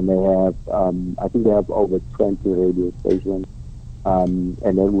 And they have, I think they have over 20 radio stations. And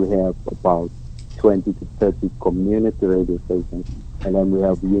then we have about 20 to 30 community radio stations. And then we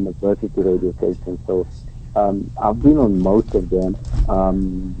have university radio stations. So I've been on most of them.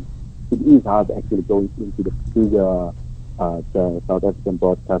 It is hard actually going into the bigger, the South African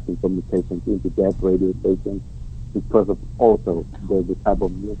Broadcasting Communications, into that radio station, because of also the type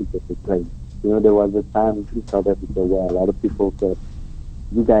of music that they play. There was a time in South Africa where a lot of people said,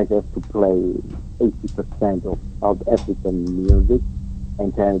 you guys have to play 80% of South African music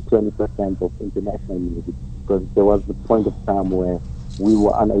and 20% of international music, because there was a point of time where we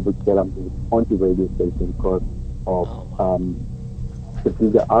were unable to get on the radio station because of the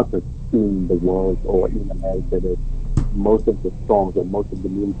bigger artists in the world or in America. That most of the songs and most of the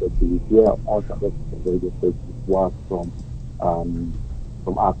music that we hear on South African radio stations was from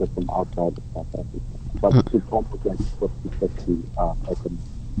artists from outside of South Africa. But it's almost like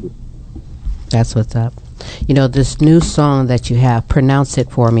that's what's up. This new song that you have, pronounce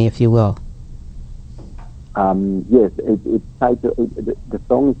it for me, if you will. Yes, it's titled. The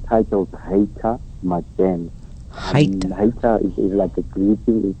song is titled "Haita Majens." Haita is like a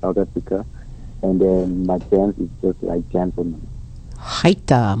greeting in South Africa, and then Majens is just like gentleman.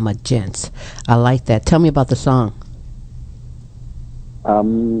 Haita Majens. I like that. Tell me about the song.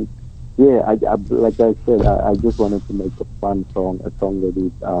 Yeah, I like I said, I just wanted to make a fun song, a song that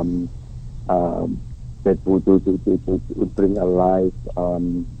is that would bring a live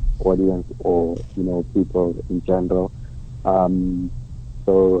audience, or people in general.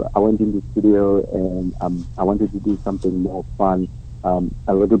 So I went in the studio and I wanted to do something more fun,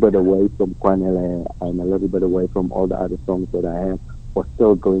 a little bit away from Kwanele and a little bit away from all the other songs that I have, or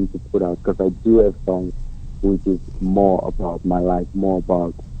still going to put out, because I do have songs which is more about my life, more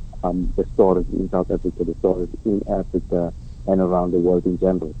about the stories in South Africa, the stories in Africa, and around the world in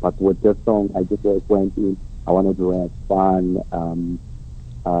general. But with this song, I just went in. I wanted to have fun,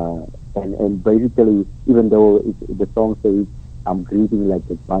 and basically, even though the song says I'm greeting like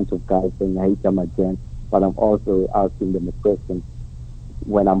a bunch of guys saying "Hey, come again," but I'm also asking them a question.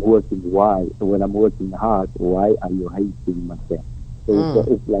 When I'm working hard, why are you hating myself? So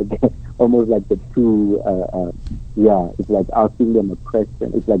it's like almost like the two, it's like asking them a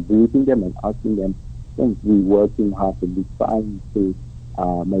question. It's like greeting them and asking them, since we're working hard and we're trying to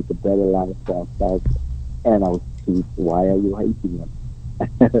make a better life for ourselves and our kids, why are you hating them?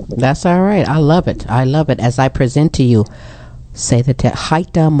 That's all right. I love it. I love it. As I present to you, say the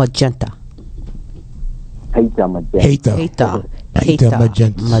Haita Magenta. Haita Magenta.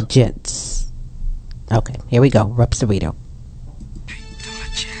 Haita Magents. Okay, here we go. Websterito.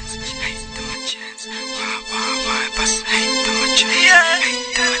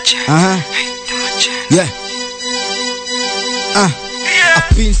 Yeah.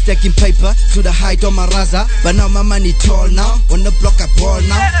 I've been stacking paper to the height of my raza, but now my money tall now. On the block I ball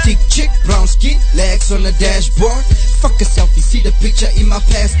now. Thick chick, brown skin, legs on the dashboard. Fuck a selfie, see the picture in my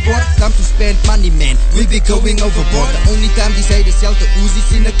passport. Time to spend money, man, we be going overboard. The only time they say they sell the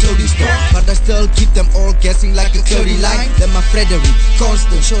Uzis in a clothing store, but I still keep them all guessing like a clothing line. Then my Frederick,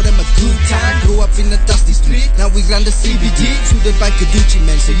 constant, show them a good time. Grew up in a dusty street, now we run the CBD. Suited by Kaduchi,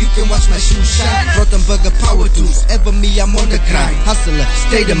 man, so you can watch my shoes shine. Rottenberger power tools, ever me, I'm on the grind. Hustler,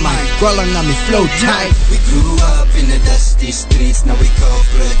 state of mind, Gualangami flow tight. We grew up in the dusty streets, now we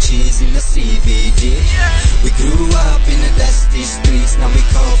corporate cheese in the CBD. We grew up in the dusty streets, now we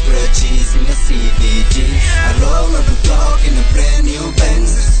corporate cheese in the CBD. I roll on the block in a brand new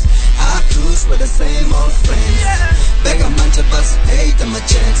Benz. I cruise with the same old friends. Beg a mancha bus, hate I'm a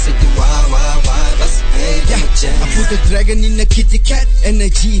chance. City why, bus, hate I'm a chance. I put a dragon in a kitty cat and a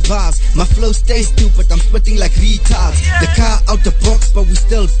G-bars. My flow stays stupid, I'm spitting like retards. The car out the box, but we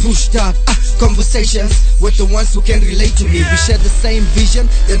still push start. Conversations with the ones who can relate to me. We share the same vision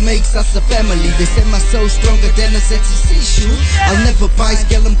that makes us a family. They say my soul's stronger than a sexy seashore. I'll never buy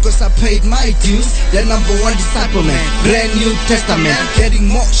scallum cause I paid my dues. The number one disciple man, brand new testament. Getting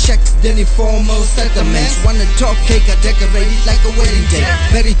more checks than informal settlements. Wanna talk cake, I decorate it like a wedding day.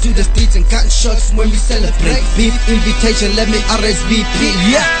 Married to the streets and cut shots when we celebrate. Beef invitation, let me RSVP,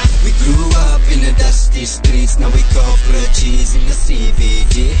 yeah. We grew up in the dusty streets, now we corporate cheese in the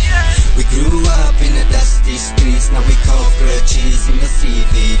CBD. We grew up in the dusty streets, now we corporate cheese in the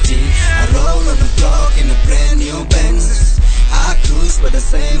CBD. I roll on the block in a brand new Benz. I cruise with the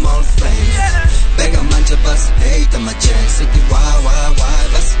same old friends. Beg a mancha bus, hate I'm a chance. City why,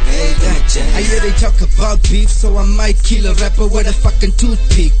 bus, hate I'm a chance. I hear they talk about beef, so I might kill a rapper with a fucking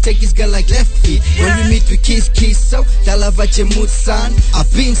toothpick. Take his girl like left feet. When we meet we kiss, so tell her what your mood, son.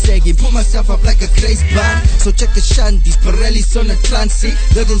 I've been sagging, put myself up like a crazy band. So check the shandies, Pirelli's on a transit.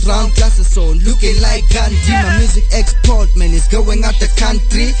 Little round glasses on, looking like Gandhi. My music export, man, is going out the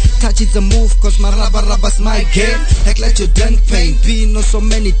country. Touch is a move, cause my rabba's my game. Act like you done pain, being on so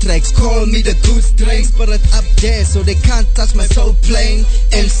many tracks. Call me the good strain, spirit up there, so they can't touch my soul. Plain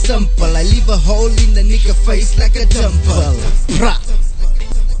and simple, I leave a hole in the nigga face like a dumbbell.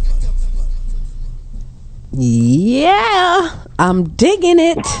 Yeah, I'm digging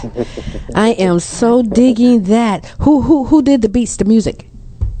it. I am so digging that. Who did the beats, the music?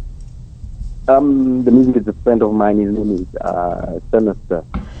 The music is a friend of mine. His name is Sinister.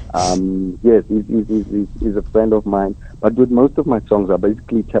 Yes, he's a friend of mine. But with most of my songs, I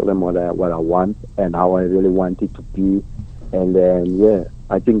basically tell them what I want and how I really want it to be. And then, yeah,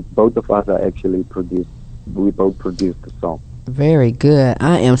 I think both of us are actually we both produced the song. Very good.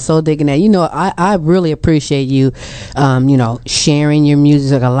 I am so digging that. I really appreciate you, sharing your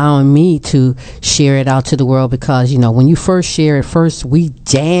music, allowing me to share it out to the world, because, when you first share it, first we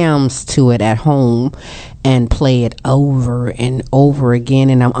jams to it at home and play it over and over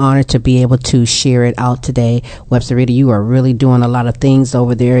again, and I'm honored to be able to share it out today. Websterito, you are really doing a lot of things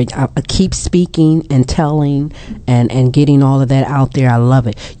over there. I keep speaking and telling and getting all of that out there. I love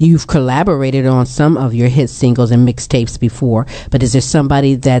it. You've collaborated on some of your hit singles and mixtapes before, but is there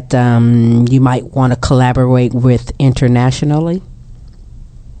somebody that you might want to collaborate with internationally?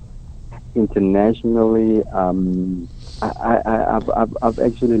 Internationally, I've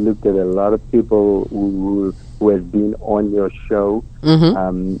actually looked at a lot of people who has been on your show.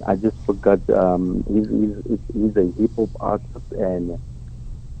 Mm-hmm. I just forgot. He's a hip hop artist, and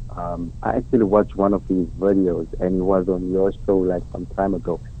I actually watched one of his videos, and he was on your show like some time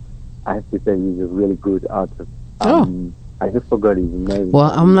ago. I have to say he's a really good artist. I just forgot his name.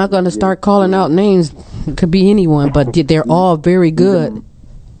 Well, I'm not going to start calling out names. It could be anyone, but they're all very good.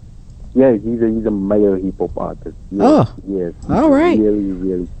 Yeah, he's a male hip hop artist. Yes, yes. All right. Really,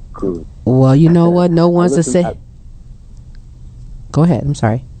 really good. Well, you know what? No one's to say. Go ahead. I'm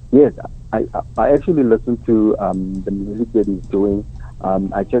sorry. Yes, I actually listened to the music that he's doing.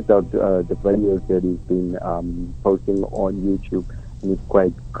 I checked out the videos that he's been posting on YouTube, and it's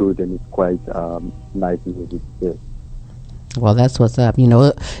quite good and it's quite nice music. Yes. Well, that's what's up.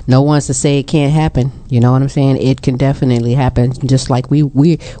 No one's to say it can't happen. You know what I'm saying? It can definitely happen. Just like we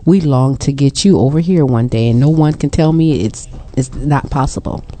long to get you over here one day, and no one can tell me it's not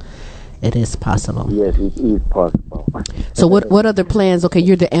possible. It is possible. Yes, it is possible. So what other plans? Okay,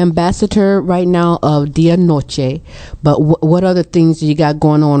 you're the ambassador right now of Dia Noche, but what other things you got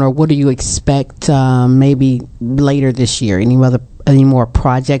going on, or what do you expect maybe later this year? Any more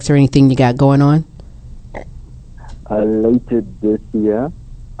projects or anything you got going on? Later this year,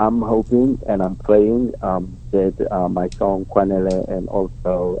 I'm hoping and I'm praying that my song Kwanele and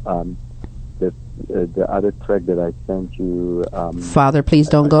also the other track that I sent you, Father, Please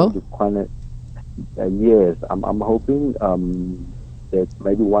Don't Go. Yes, I'm hoping that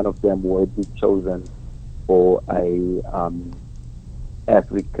maybe one of them will be chosen for a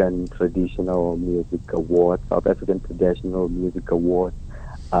African Traditional Music Award, South African Traditional Music Award.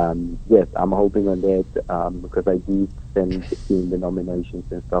 Yes, I'm hoping on that because I did send in the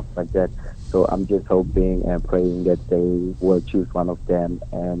nominations and stuff like that. So I'm just hoping and praying that they will choose one of them,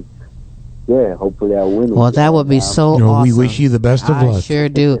 and yeah, hopefully I'll win it. Well, that would be so awesome. We wish you the best of luck. I sure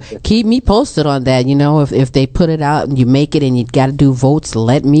do. Keep me posted on that. You know, if they put it out and you make it and you got to do votes,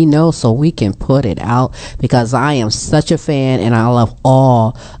 let me know so we can put it out, because I am such a fan and I love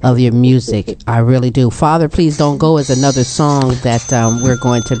all of your music. I really do. Father, Please Don't Go is another song that we're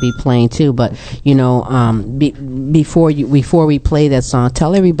going to be playing too. But, you know, before we play that song,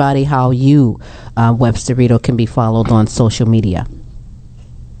 tell everybody how you, Websterito, can be followed on social media.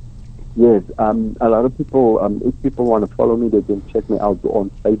 Yes, a lot of people, if people want to follow me, they can check me out on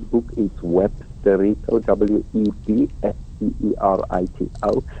Facebook. It's Websterito,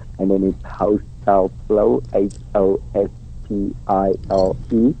 Websterito, and then it's Hostile Flow, Hostile,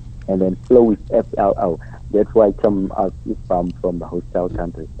 and then Flow is FLO. That's why some are from the hostile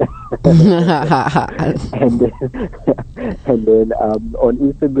country. and then on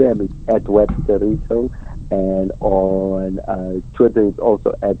Instagram it's at Websterito. And on Twitter it's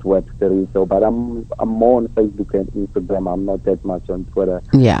also at Websterito, but I'm more on Facebook and Instagram. I'm not that much on Twitter.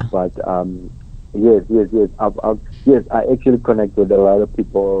 Yeah. But yes. Yes, I actually connect with a lot of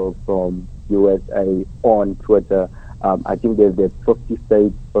people from USA on Twitter. I think there's that 50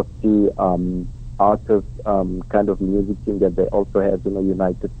 states, 50 artists kind of music thing that they also have in the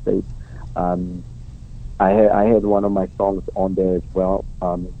United States. I had one of my songs on there as well.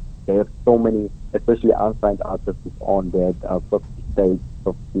 They have so many, especially unsigned artists on that 50 states,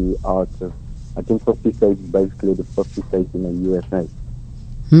 50 artists. I think 50 states is basically the 50 states in the USA.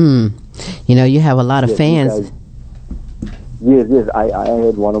 You know, you have a lot of fans. Yes. I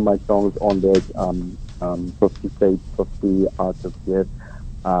had one of my songs on that 50 states, 50 artists. Yes.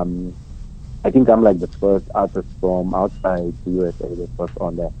 I think I'm like the first artist from outside the USA that's first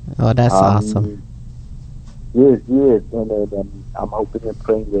on there. Oh, that's awesome. Yes, and I'm hoping and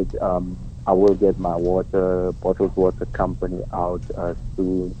praying that I will get my bottled water company out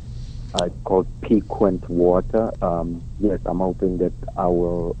soon. It's called Pequant Water. Yes, I'm hoping that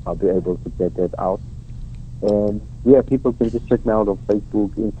I'll be able to get that out. And yeah, people can just check me out on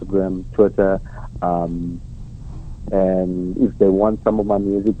Facebook, Instagram, Twitter. And if they want some of my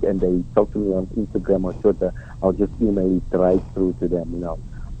music and they talk to me on Instagram or Twitter, I'll just email it right through to them, you know.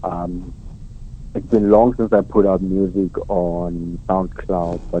 It's been long since I put out music on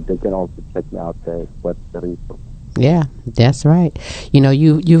SoundCloud, but they can also check me out at Websterito. Yeah, that's right. You know,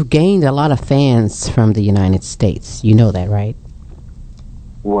 you've gained a lot of fans from the United States. You know that, right?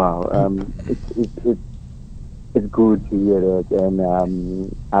 Wow, it's good to hear that, and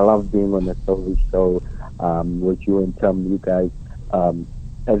I love being on the Silvy show with you and Tom. You guys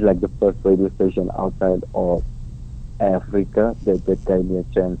as like the first radio station outside of Africa that gave me a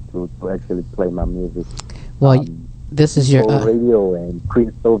chance to actually play my music. Well, this is your radio and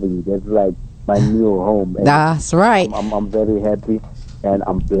Queen Silvy. That's like my new home. And that's right. I'm very happy, and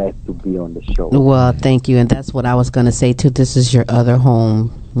I'm blessed to be on the show. Well, thank you, and that's what I was going to say too. This is your other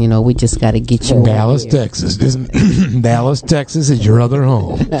home. You know, we just got to get you Dallas, Texas. Dallas, Texas is your other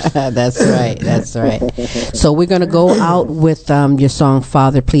home. That's right. That's right. So we're going to go out with your song,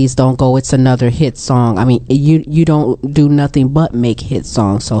 Father, Please Don't Go. It's another hit song. I mean, you don't do nothing but make hit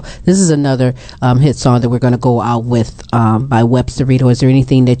songs. So this is another hit song that we're going to go out with by Websterito. Is there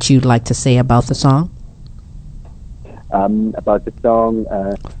anything that you'd like to say about the song? About the song,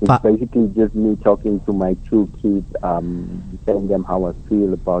 it's basically just me talking to my two kids, telling them how I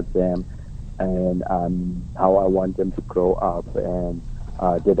feel about them and how I want them to grow up, and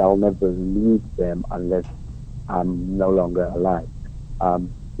that I'll never leave them unless I'm no longer alive.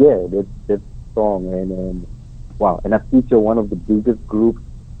 Yeah, that's the song, and wow, and I feature one of the biggest groups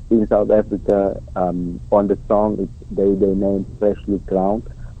in South Africa on the song. They named Freshly Ground.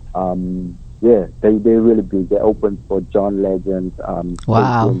 Yeah, they really big. They opened for John Legend,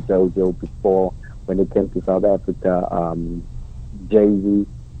 wow, and JoJo before when they came to South Africa. Jay-Z,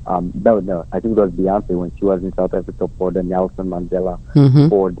 no, I think it was Beyonce when she was in South Africa for the Nelson Mandela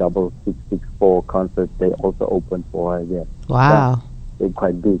 46664 concert. They also opened for her. Yeah, wow, they're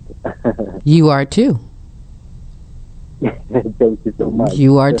quite big. You are too. Thank you so much.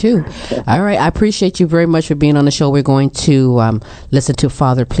 You are too. All right. I appreciate you very much for being on the show. We're going to listen to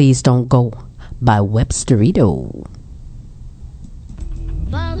Father, Please Don't Go by Websterito.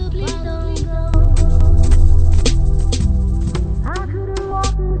 Father, please don't go. I couldn't walk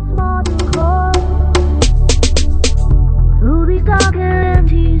this morning cold through these dark and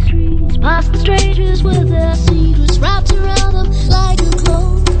empty streets, past the strangers with their secrets wrapped around them like a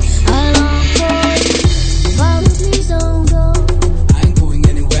cloak. I long for you. Father, please don't go. I ain't going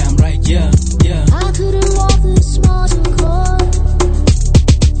anywhere, I'm right, yeah. I couldn't walk this morning cold.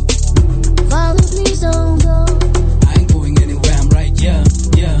 Father, please don't go. I ain't going anywhere, I'm right, yeah.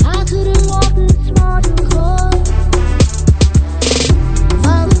 I couldn't walk this morning cold.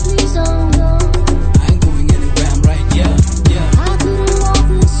 Father, please don't go. I ain't going anywhere, I'm right, yeah. I couldn't walk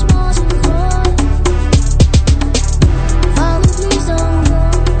this morning cold. Father, please don't go.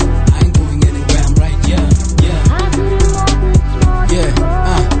 I ain't going anywhere, I'm right, yeah. I couldn't walk this morning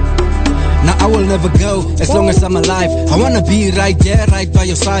cold. Now I will never go as long as I'm alive. I wanna be right there, right by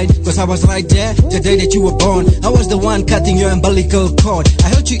your side, cause I was right there the day that you were born. I was the one cutting your umbilical cord. I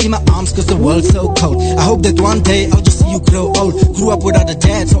held you in my arms cause the world's so cold. I hope that one day I'll just see you grow old. Grew up without a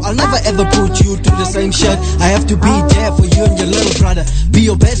dad, so I'll never ever put you through the same shit. I have to be there for you and your little brother. Be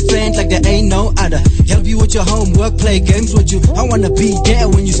your best friend like there ain't no other. Help you with your homework, play games with you. I wanna be there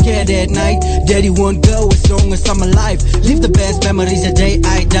when you're scared at night. Daddy won't go as long as I'm alive. Live the best memories the day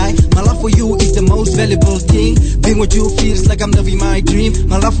I die. My love for you is the most valuable thing. Being with you feels like I'm living my dream.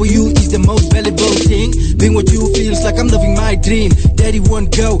 My love for you is the most valuable thing. Being with you feels like I'm living my dream. Daddy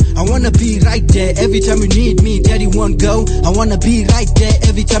won't go. I wanna be right there every time you need me. Daddy won't go. I wanna be right there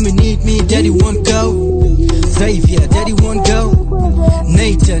every time you need me. Daddy won't go. Xavier, Daddy won't go.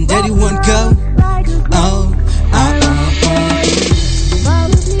 Nathan, Daddy won't go.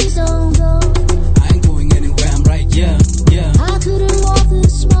 Father, please don't go. I ain't going anywhere, I'm right, yeah. I couldn't walk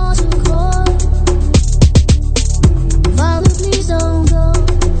this morning cold. Father, please don't go.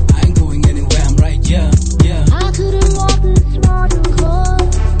 I ain't going anywhere, I'm right, yeah. I couldn't walk this morning cold.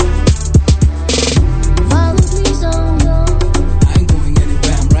 Father, please don't go. I ain't going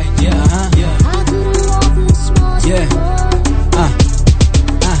anywhere, I'm right, yeah. I couldn't walk this morning cold.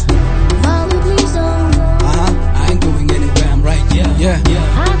 Father, please don't go. I ain't going anywhere, I'm right, yeah.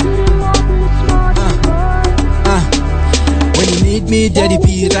 I couldn't walk this morning cold. When you need me, Daddy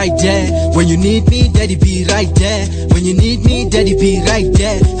be right there. When you need me, Daddy be right there. When you need me, Daddy be right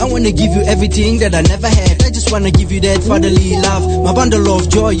there. I wanna give you everything that I never had. I just wanna give you that fatherly love. My bundle of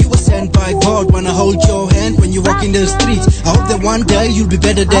joy, you were sent by God. Wanna hold your hand when you walk in the streets. I hope that one day you'll be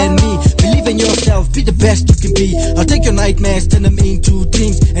better than me. Believe in yourself, be the best you can be. I'll take your nightmares, turn them into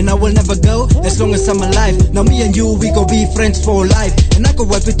dreams. And I will never go as long as I'm alive. Now me and you, we gon' be friends for life. And I can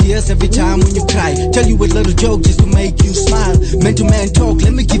wipe your tears every time when you cry. Tell you a little joke just to make you smile. Man to man talk,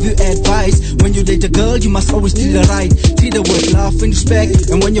 let me give you advice. When you date a girl, you must always treat her right. Treat her with love and respect.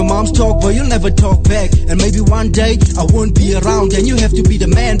 And when your moms talk, boy, you'll never talk back. And maybe one day I won't be around, and you have to be the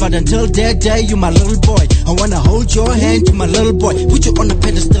man. But until that day, you're my little boy. I wanna hold your hand to my little boy. Put you on the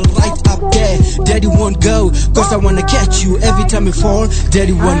pedestal right up there. Daddy won't go, cause I wanna catch you every time you fall.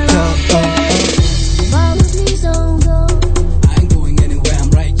 Daddy won't go. Father, please don't go. I ain't going anywhere, I'm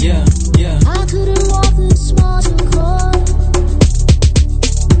right, yeah. I couldn't walk this morning cold.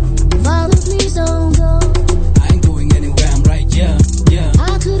 Father, please don't go. I ain't going anywhere, I'm right, yeah.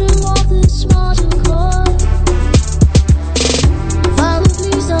 I couldn't walk this morning cold. Father,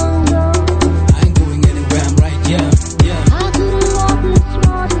 please don't go. I ain't going anywhere, I'm right, yeah. I couldn't walk this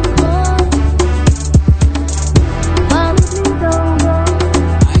morning cold. Father, please don't go.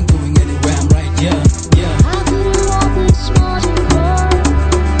 I ain't going anywhere, I'm right, yeah. I couldn't walk this morning cold.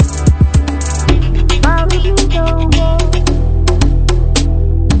 Father, please don't go.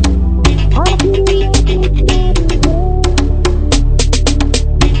 I couldn't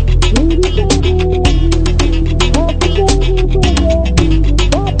walk this morning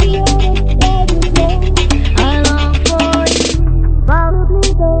I long for you. Father,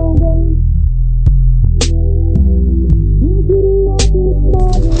 please don't go.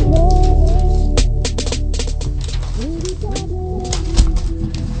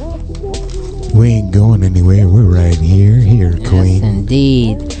 We ain't going anywhere. We're right here, Queen. Yes,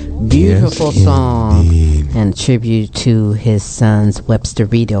 indeed. Beautiful Yes, song indeed. and tribute to his sons,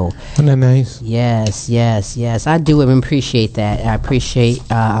 Websterito. Isn't that nice? Yes. I do appreciate that. I appreciate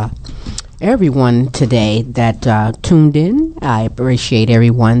everyone today that tuned in. I appreciate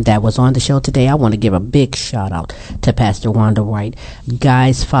everyone that was on the show today. I want to give a big shout out to Pastor Wanda White.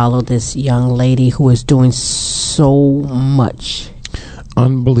 Guys, follow this young lady who is doing so much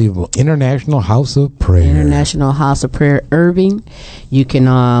Unbelievable. International House of Prayer. International House of Prayer, Irving. You can,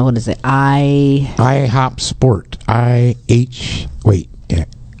 what is it? IHOP Sport. Yeah.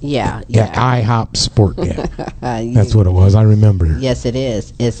 IHOP Sport. Yeah. That's what it was. I remember. Yes, it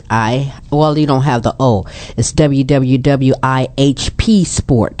is. It's well, you don't have the O. It's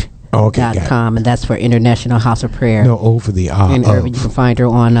www.ihpsport.com. Okay, and that's for International House of Prayer. No O for the I. And Irving, you can find her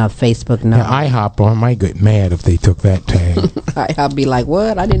on Facebook now. Yeah, IHOP, I might get mad if they took that tag. I'll be like,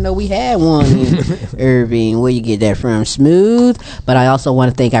 what? I didn't know we had one in Irving. Where you get that from? Smooth. But I also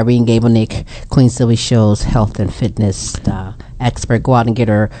want to thank Irene Gabelnick, Queen Silvy Show's health and fitness expert. Go out and get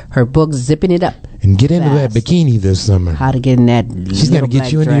her book, Zipping It Up. And get into that bikini this summer. How to get in that She's going to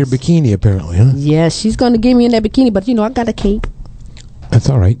get you into your bikini, apparently, huh? Yeah, she's going to get me in that bikini, but, I got a cape. That's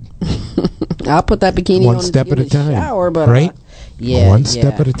all right. I'll put that bikini one on step at a time. Shower, but right? One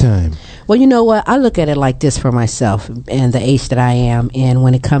step at a time. Well, you know what? I look at it like this for myself and the age that I am. And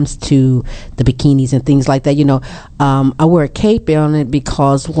when it comes to the bikinis and things like that, I wear a cape on it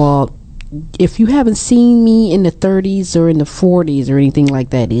because, well, if you haven't seen me in the 30s or in the 40s or anything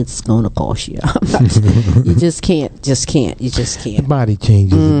like that, it's going to cost you. You just can't. You just can't. The body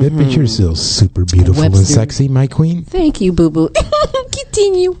changes a bit, but you're still super beautiful and sexy, my queen. Thank you, boo-boo.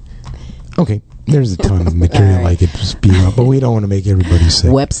 Continue. Okay. There's a ton of material I could spew out, but we don't want to make everybody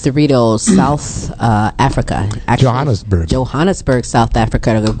sick. Websterito, South Africa. Actually, Johannesburg, South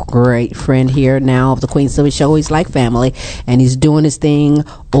Africa. A great friend here now of the Queen Silvy Show. He's like family, and he's doing his thing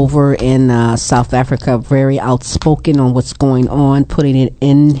over in South Africa. Very outspoken on what's going on, putting it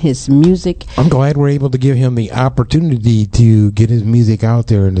in his music. I'm glad we're able to give him the opportunity to get his music out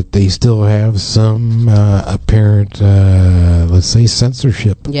there, and that they still have some apparent, let's say,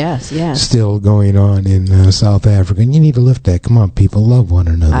 censorship. Yes. Still going on in South Africa, and you need to lift that. Come on, people, love one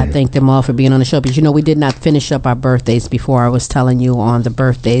another. I thank them all for being on the show, but we did not finish up our birthdays before. I was telling you on the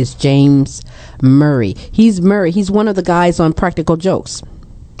birthdays. James Murray. He's one of the guys on Practical Jokes.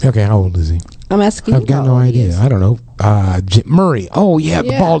 Okay, how old is he? I'm asking. I've got no idea. I don't know. Murray. Oh yeah,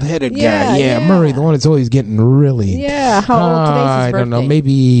 the bald-headed guy. Yeah, Murray, the one that's always getting really. Yeah, how old today's his birthday? I don't know,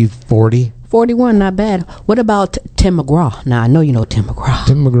 maybe 40. 41, not bad. What about Tim McGraw? Now, I know you know Tim McGraw.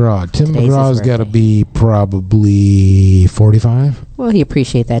 Tim McGraw's got to be probably 45. Well, he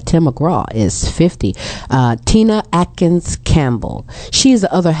appreciate that. Tim McGraw is 50. Tina Atkins Campbell. She is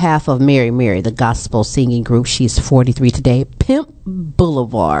the other half of Mary Mary, the gospel singing group. She's 43 today. Pimp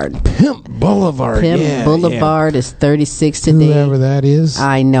Boulevard is 36 today. Whoever that is.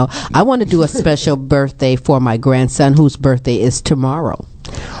 I know. I want to do a special birthday for my grandson, whose birthday is tomorrow.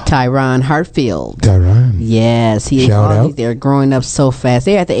 Tyron Hartfield. Yes, he Shout out. They're growing up so fast.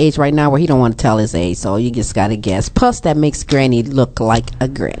 They're at the age right now where he don't want to tell his age, so you just gotta guess. Plus, that makes Granny look like a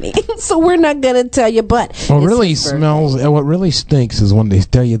granny. So we're not gonna tell you. But what really stinks is when they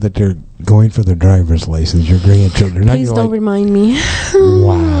tell you that they're going for their driver's license. Your grandchildren. Please don't remind me.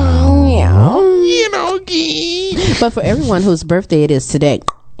 Wow. Yeah. But for everyone whose birthday it is today,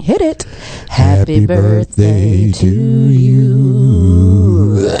 hit it. Happy birthday to you.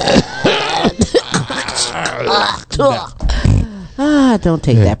 Don't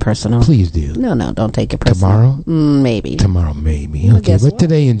take that personal. Please do. No, don't take it personal. Tomorrow? Maybe. Tomorrow, maybe. Okay, but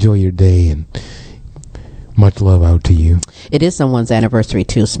today, enjoy your day, and much love out to you. It is someone's anniversary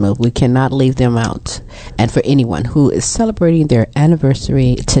too, Smooth. We cannot leave them out. And for anyone who is celebrating their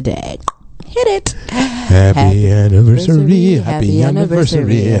anniversary today, hit it. Happy anniversary. Happy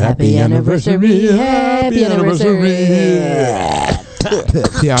anniversary. Happy anniversary. Happy anniversary.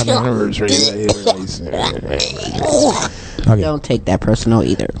 Happy anniversary. Okay. Don't take that personal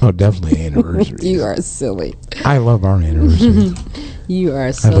either. Oh, definitely anniversary. You are silly. I love our anniversary. You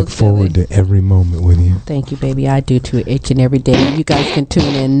are so I look forward to every moment with you. Thank you, baby. I do too, each and every day. You guys can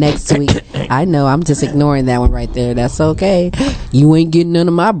tune in next week. I know, I'm just ignoring that one right there. That's okay. You ain't getting none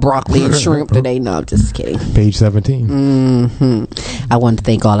of my broccoli and shrimp today. No, I'm just kidding. Page 17. I want to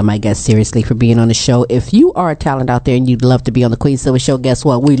thank all of my guests seriously for being on the show. If you are a talent out there and you'd love to be on the Queen Silvy Show, guess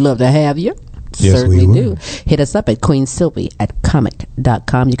what? We'd love to have you. Yes, certainly we do. Hit us up at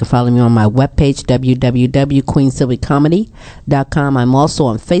queensylvy@comic.com. You can follow me on my webpage, www.queensylvycomedy.com. I'm also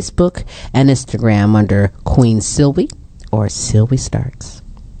on Facebook and Instagram under Queen Silvy or Silvy Starks.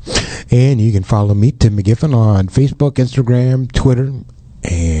 And you can follow me, Tim McGiffin, on Facebook, Instagram, Twitter,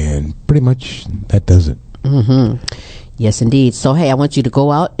 and pretty much that does it. Yes, indeed. So, hey, I want you to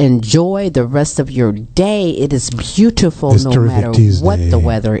go out, enjoy the rest of your day. It is beautiful no matter Tuesday. What the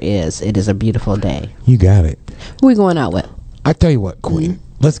weather is. It is a beautiful day. You got it. Who are we going out with? I tell you what, Queen.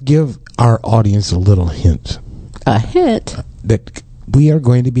 Let's give our audience a little hint. A hint? That we are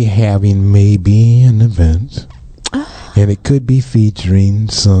going to be having maybe an event. And it could be featuring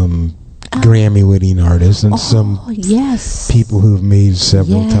some Grammy-winning artists and some people who have made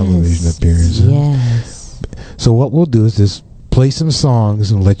several television appearances. Yes. So what we'll do is just play some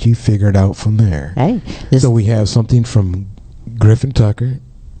songs and let you figure it out from there. Hey. So we have something from Griffin Tucker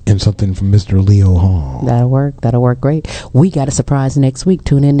and something from Mr. Leo Hall. That'll work great. We got a surprise next week.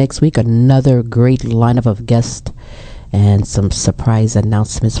 Tune in next week. Another great lineup of guests and some surprise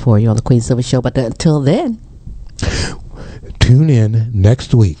announcements for you on the Queen Silvy Show. But until then, tune in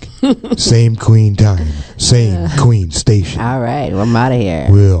next week. Same Queen time, same Queen station. All right, I'm out of here.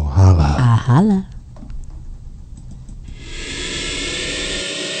 We'll holla. Holla.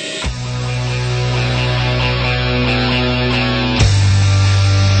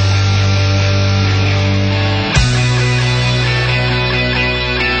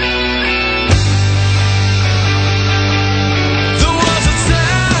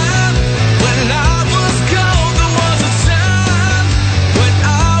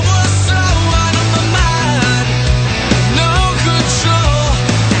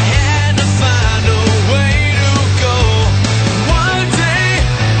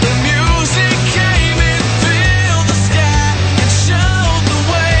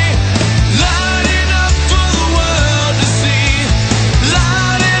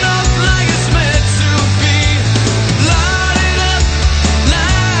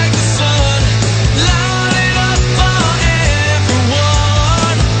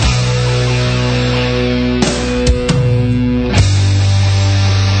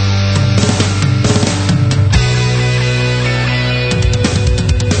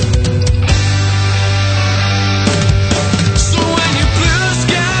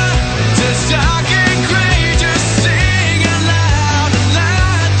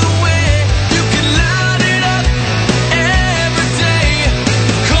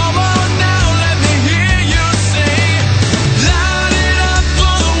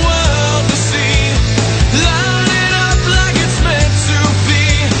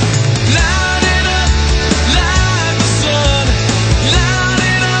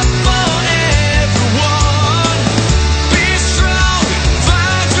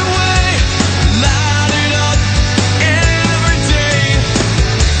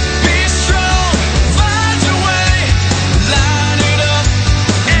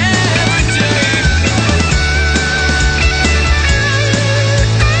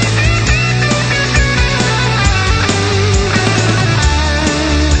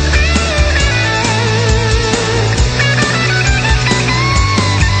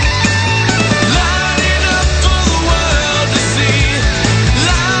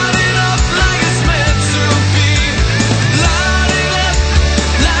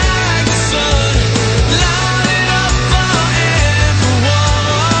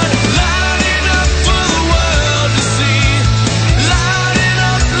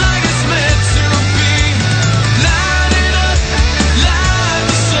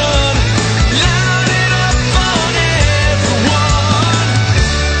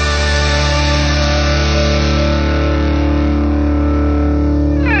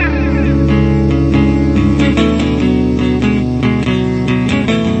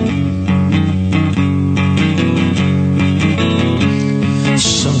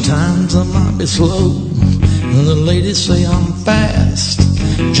 slow. The ladies say I'm fast.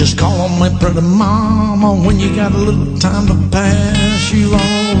 Just call me pretty mama when you got a little time to pass. You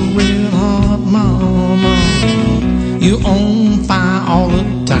are a real hot mama. You on fire all the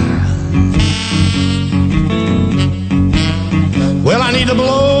time. Well, I need a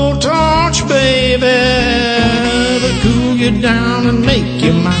blowtorch, baby, to cool you down and make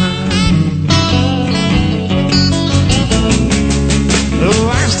you mine.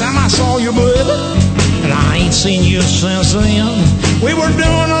 Last time I saw you, baby, and I ain't seen you since then. We were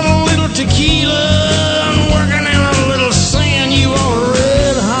doing a little tequila and working in a little sin. You are a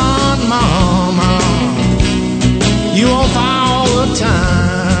red hot mama. You on fire all the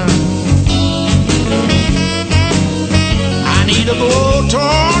time. I need a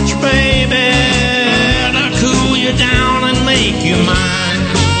blowtorch, baby, to cool you down and make you mine.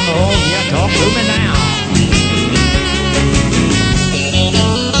 Oh, yeah, talk to me now.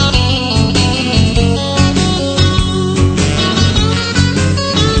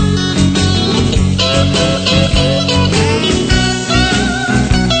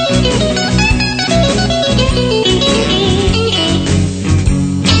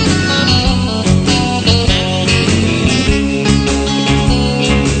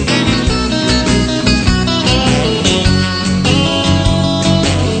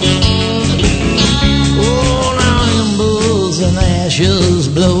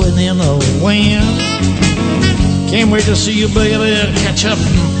 great to see you, baby. Catch up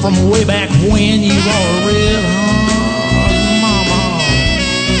from way back when. You are a red hot mama.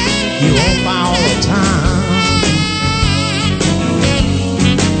 You on fire all the time.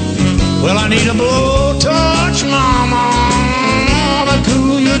 Well, I need a blowtorch, mama, to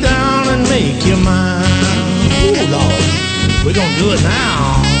cool you down and make you mine. Ooh, Lord, we're gonna do it now.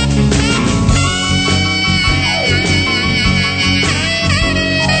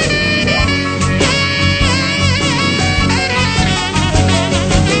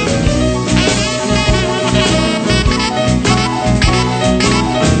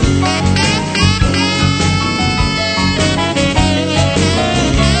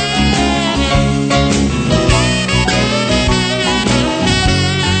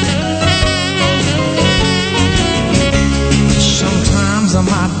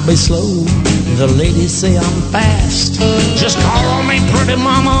 Be slow, the ladies say I'm fast. Just call me pretty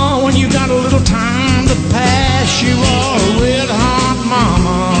mama when you got a little time to pass. You are a red hot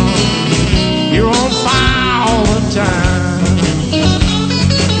mama, you're on fire all the time.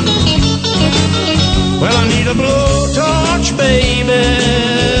 Well, I need a blowtorch, baby,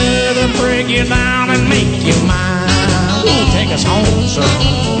 to break you down and make you mine. Ooh, take us home,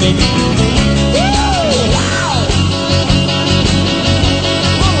 son.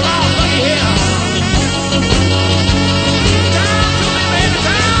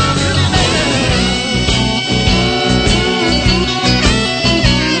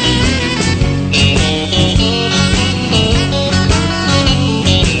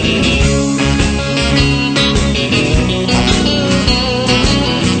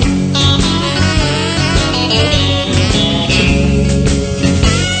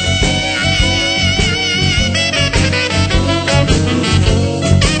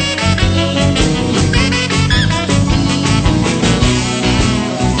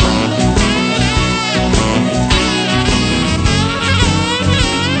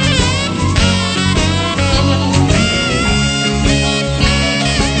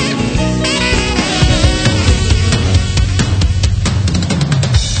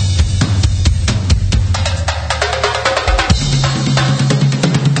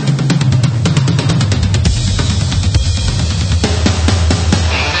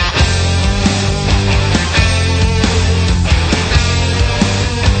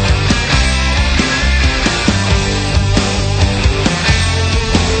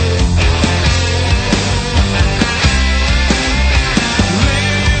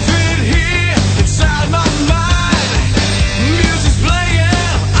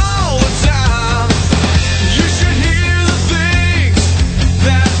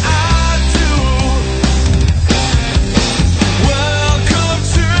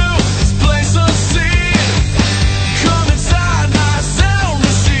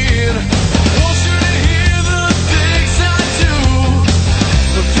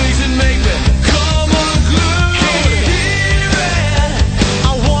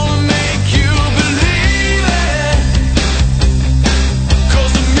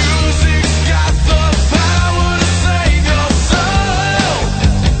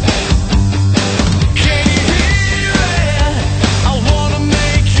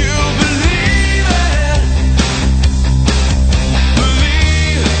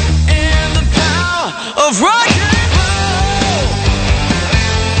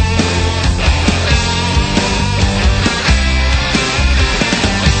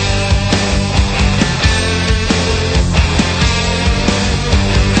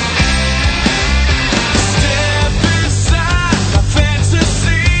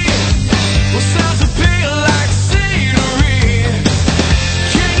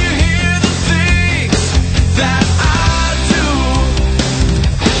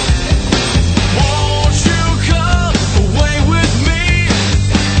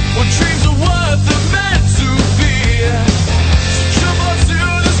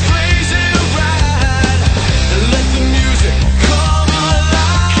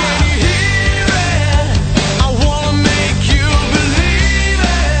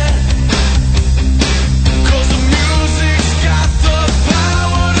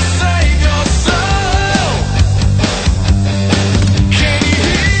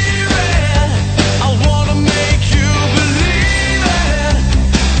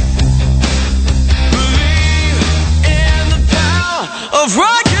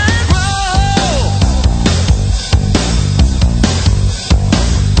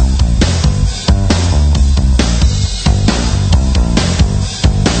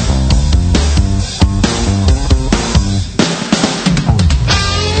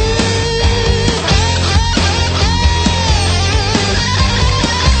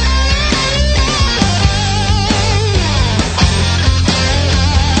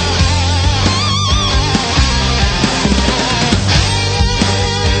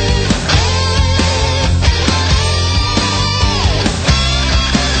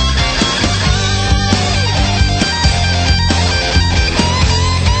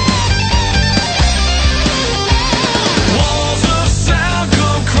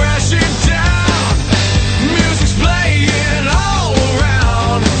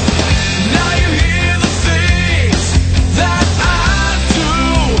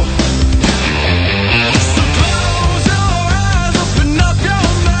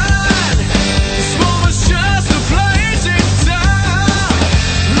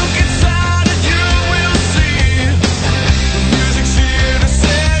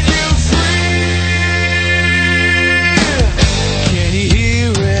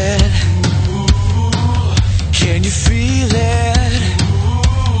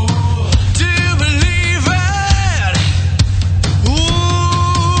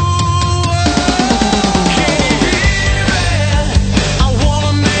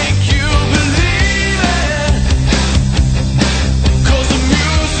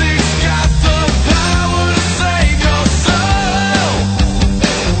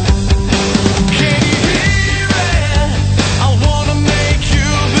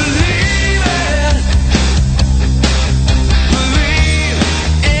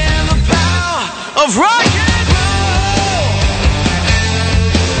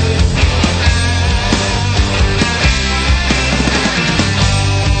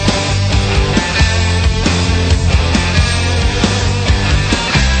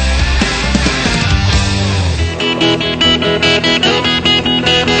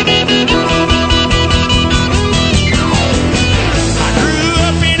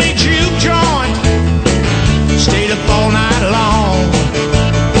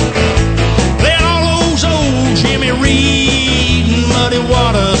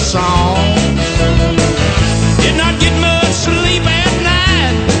 what a song.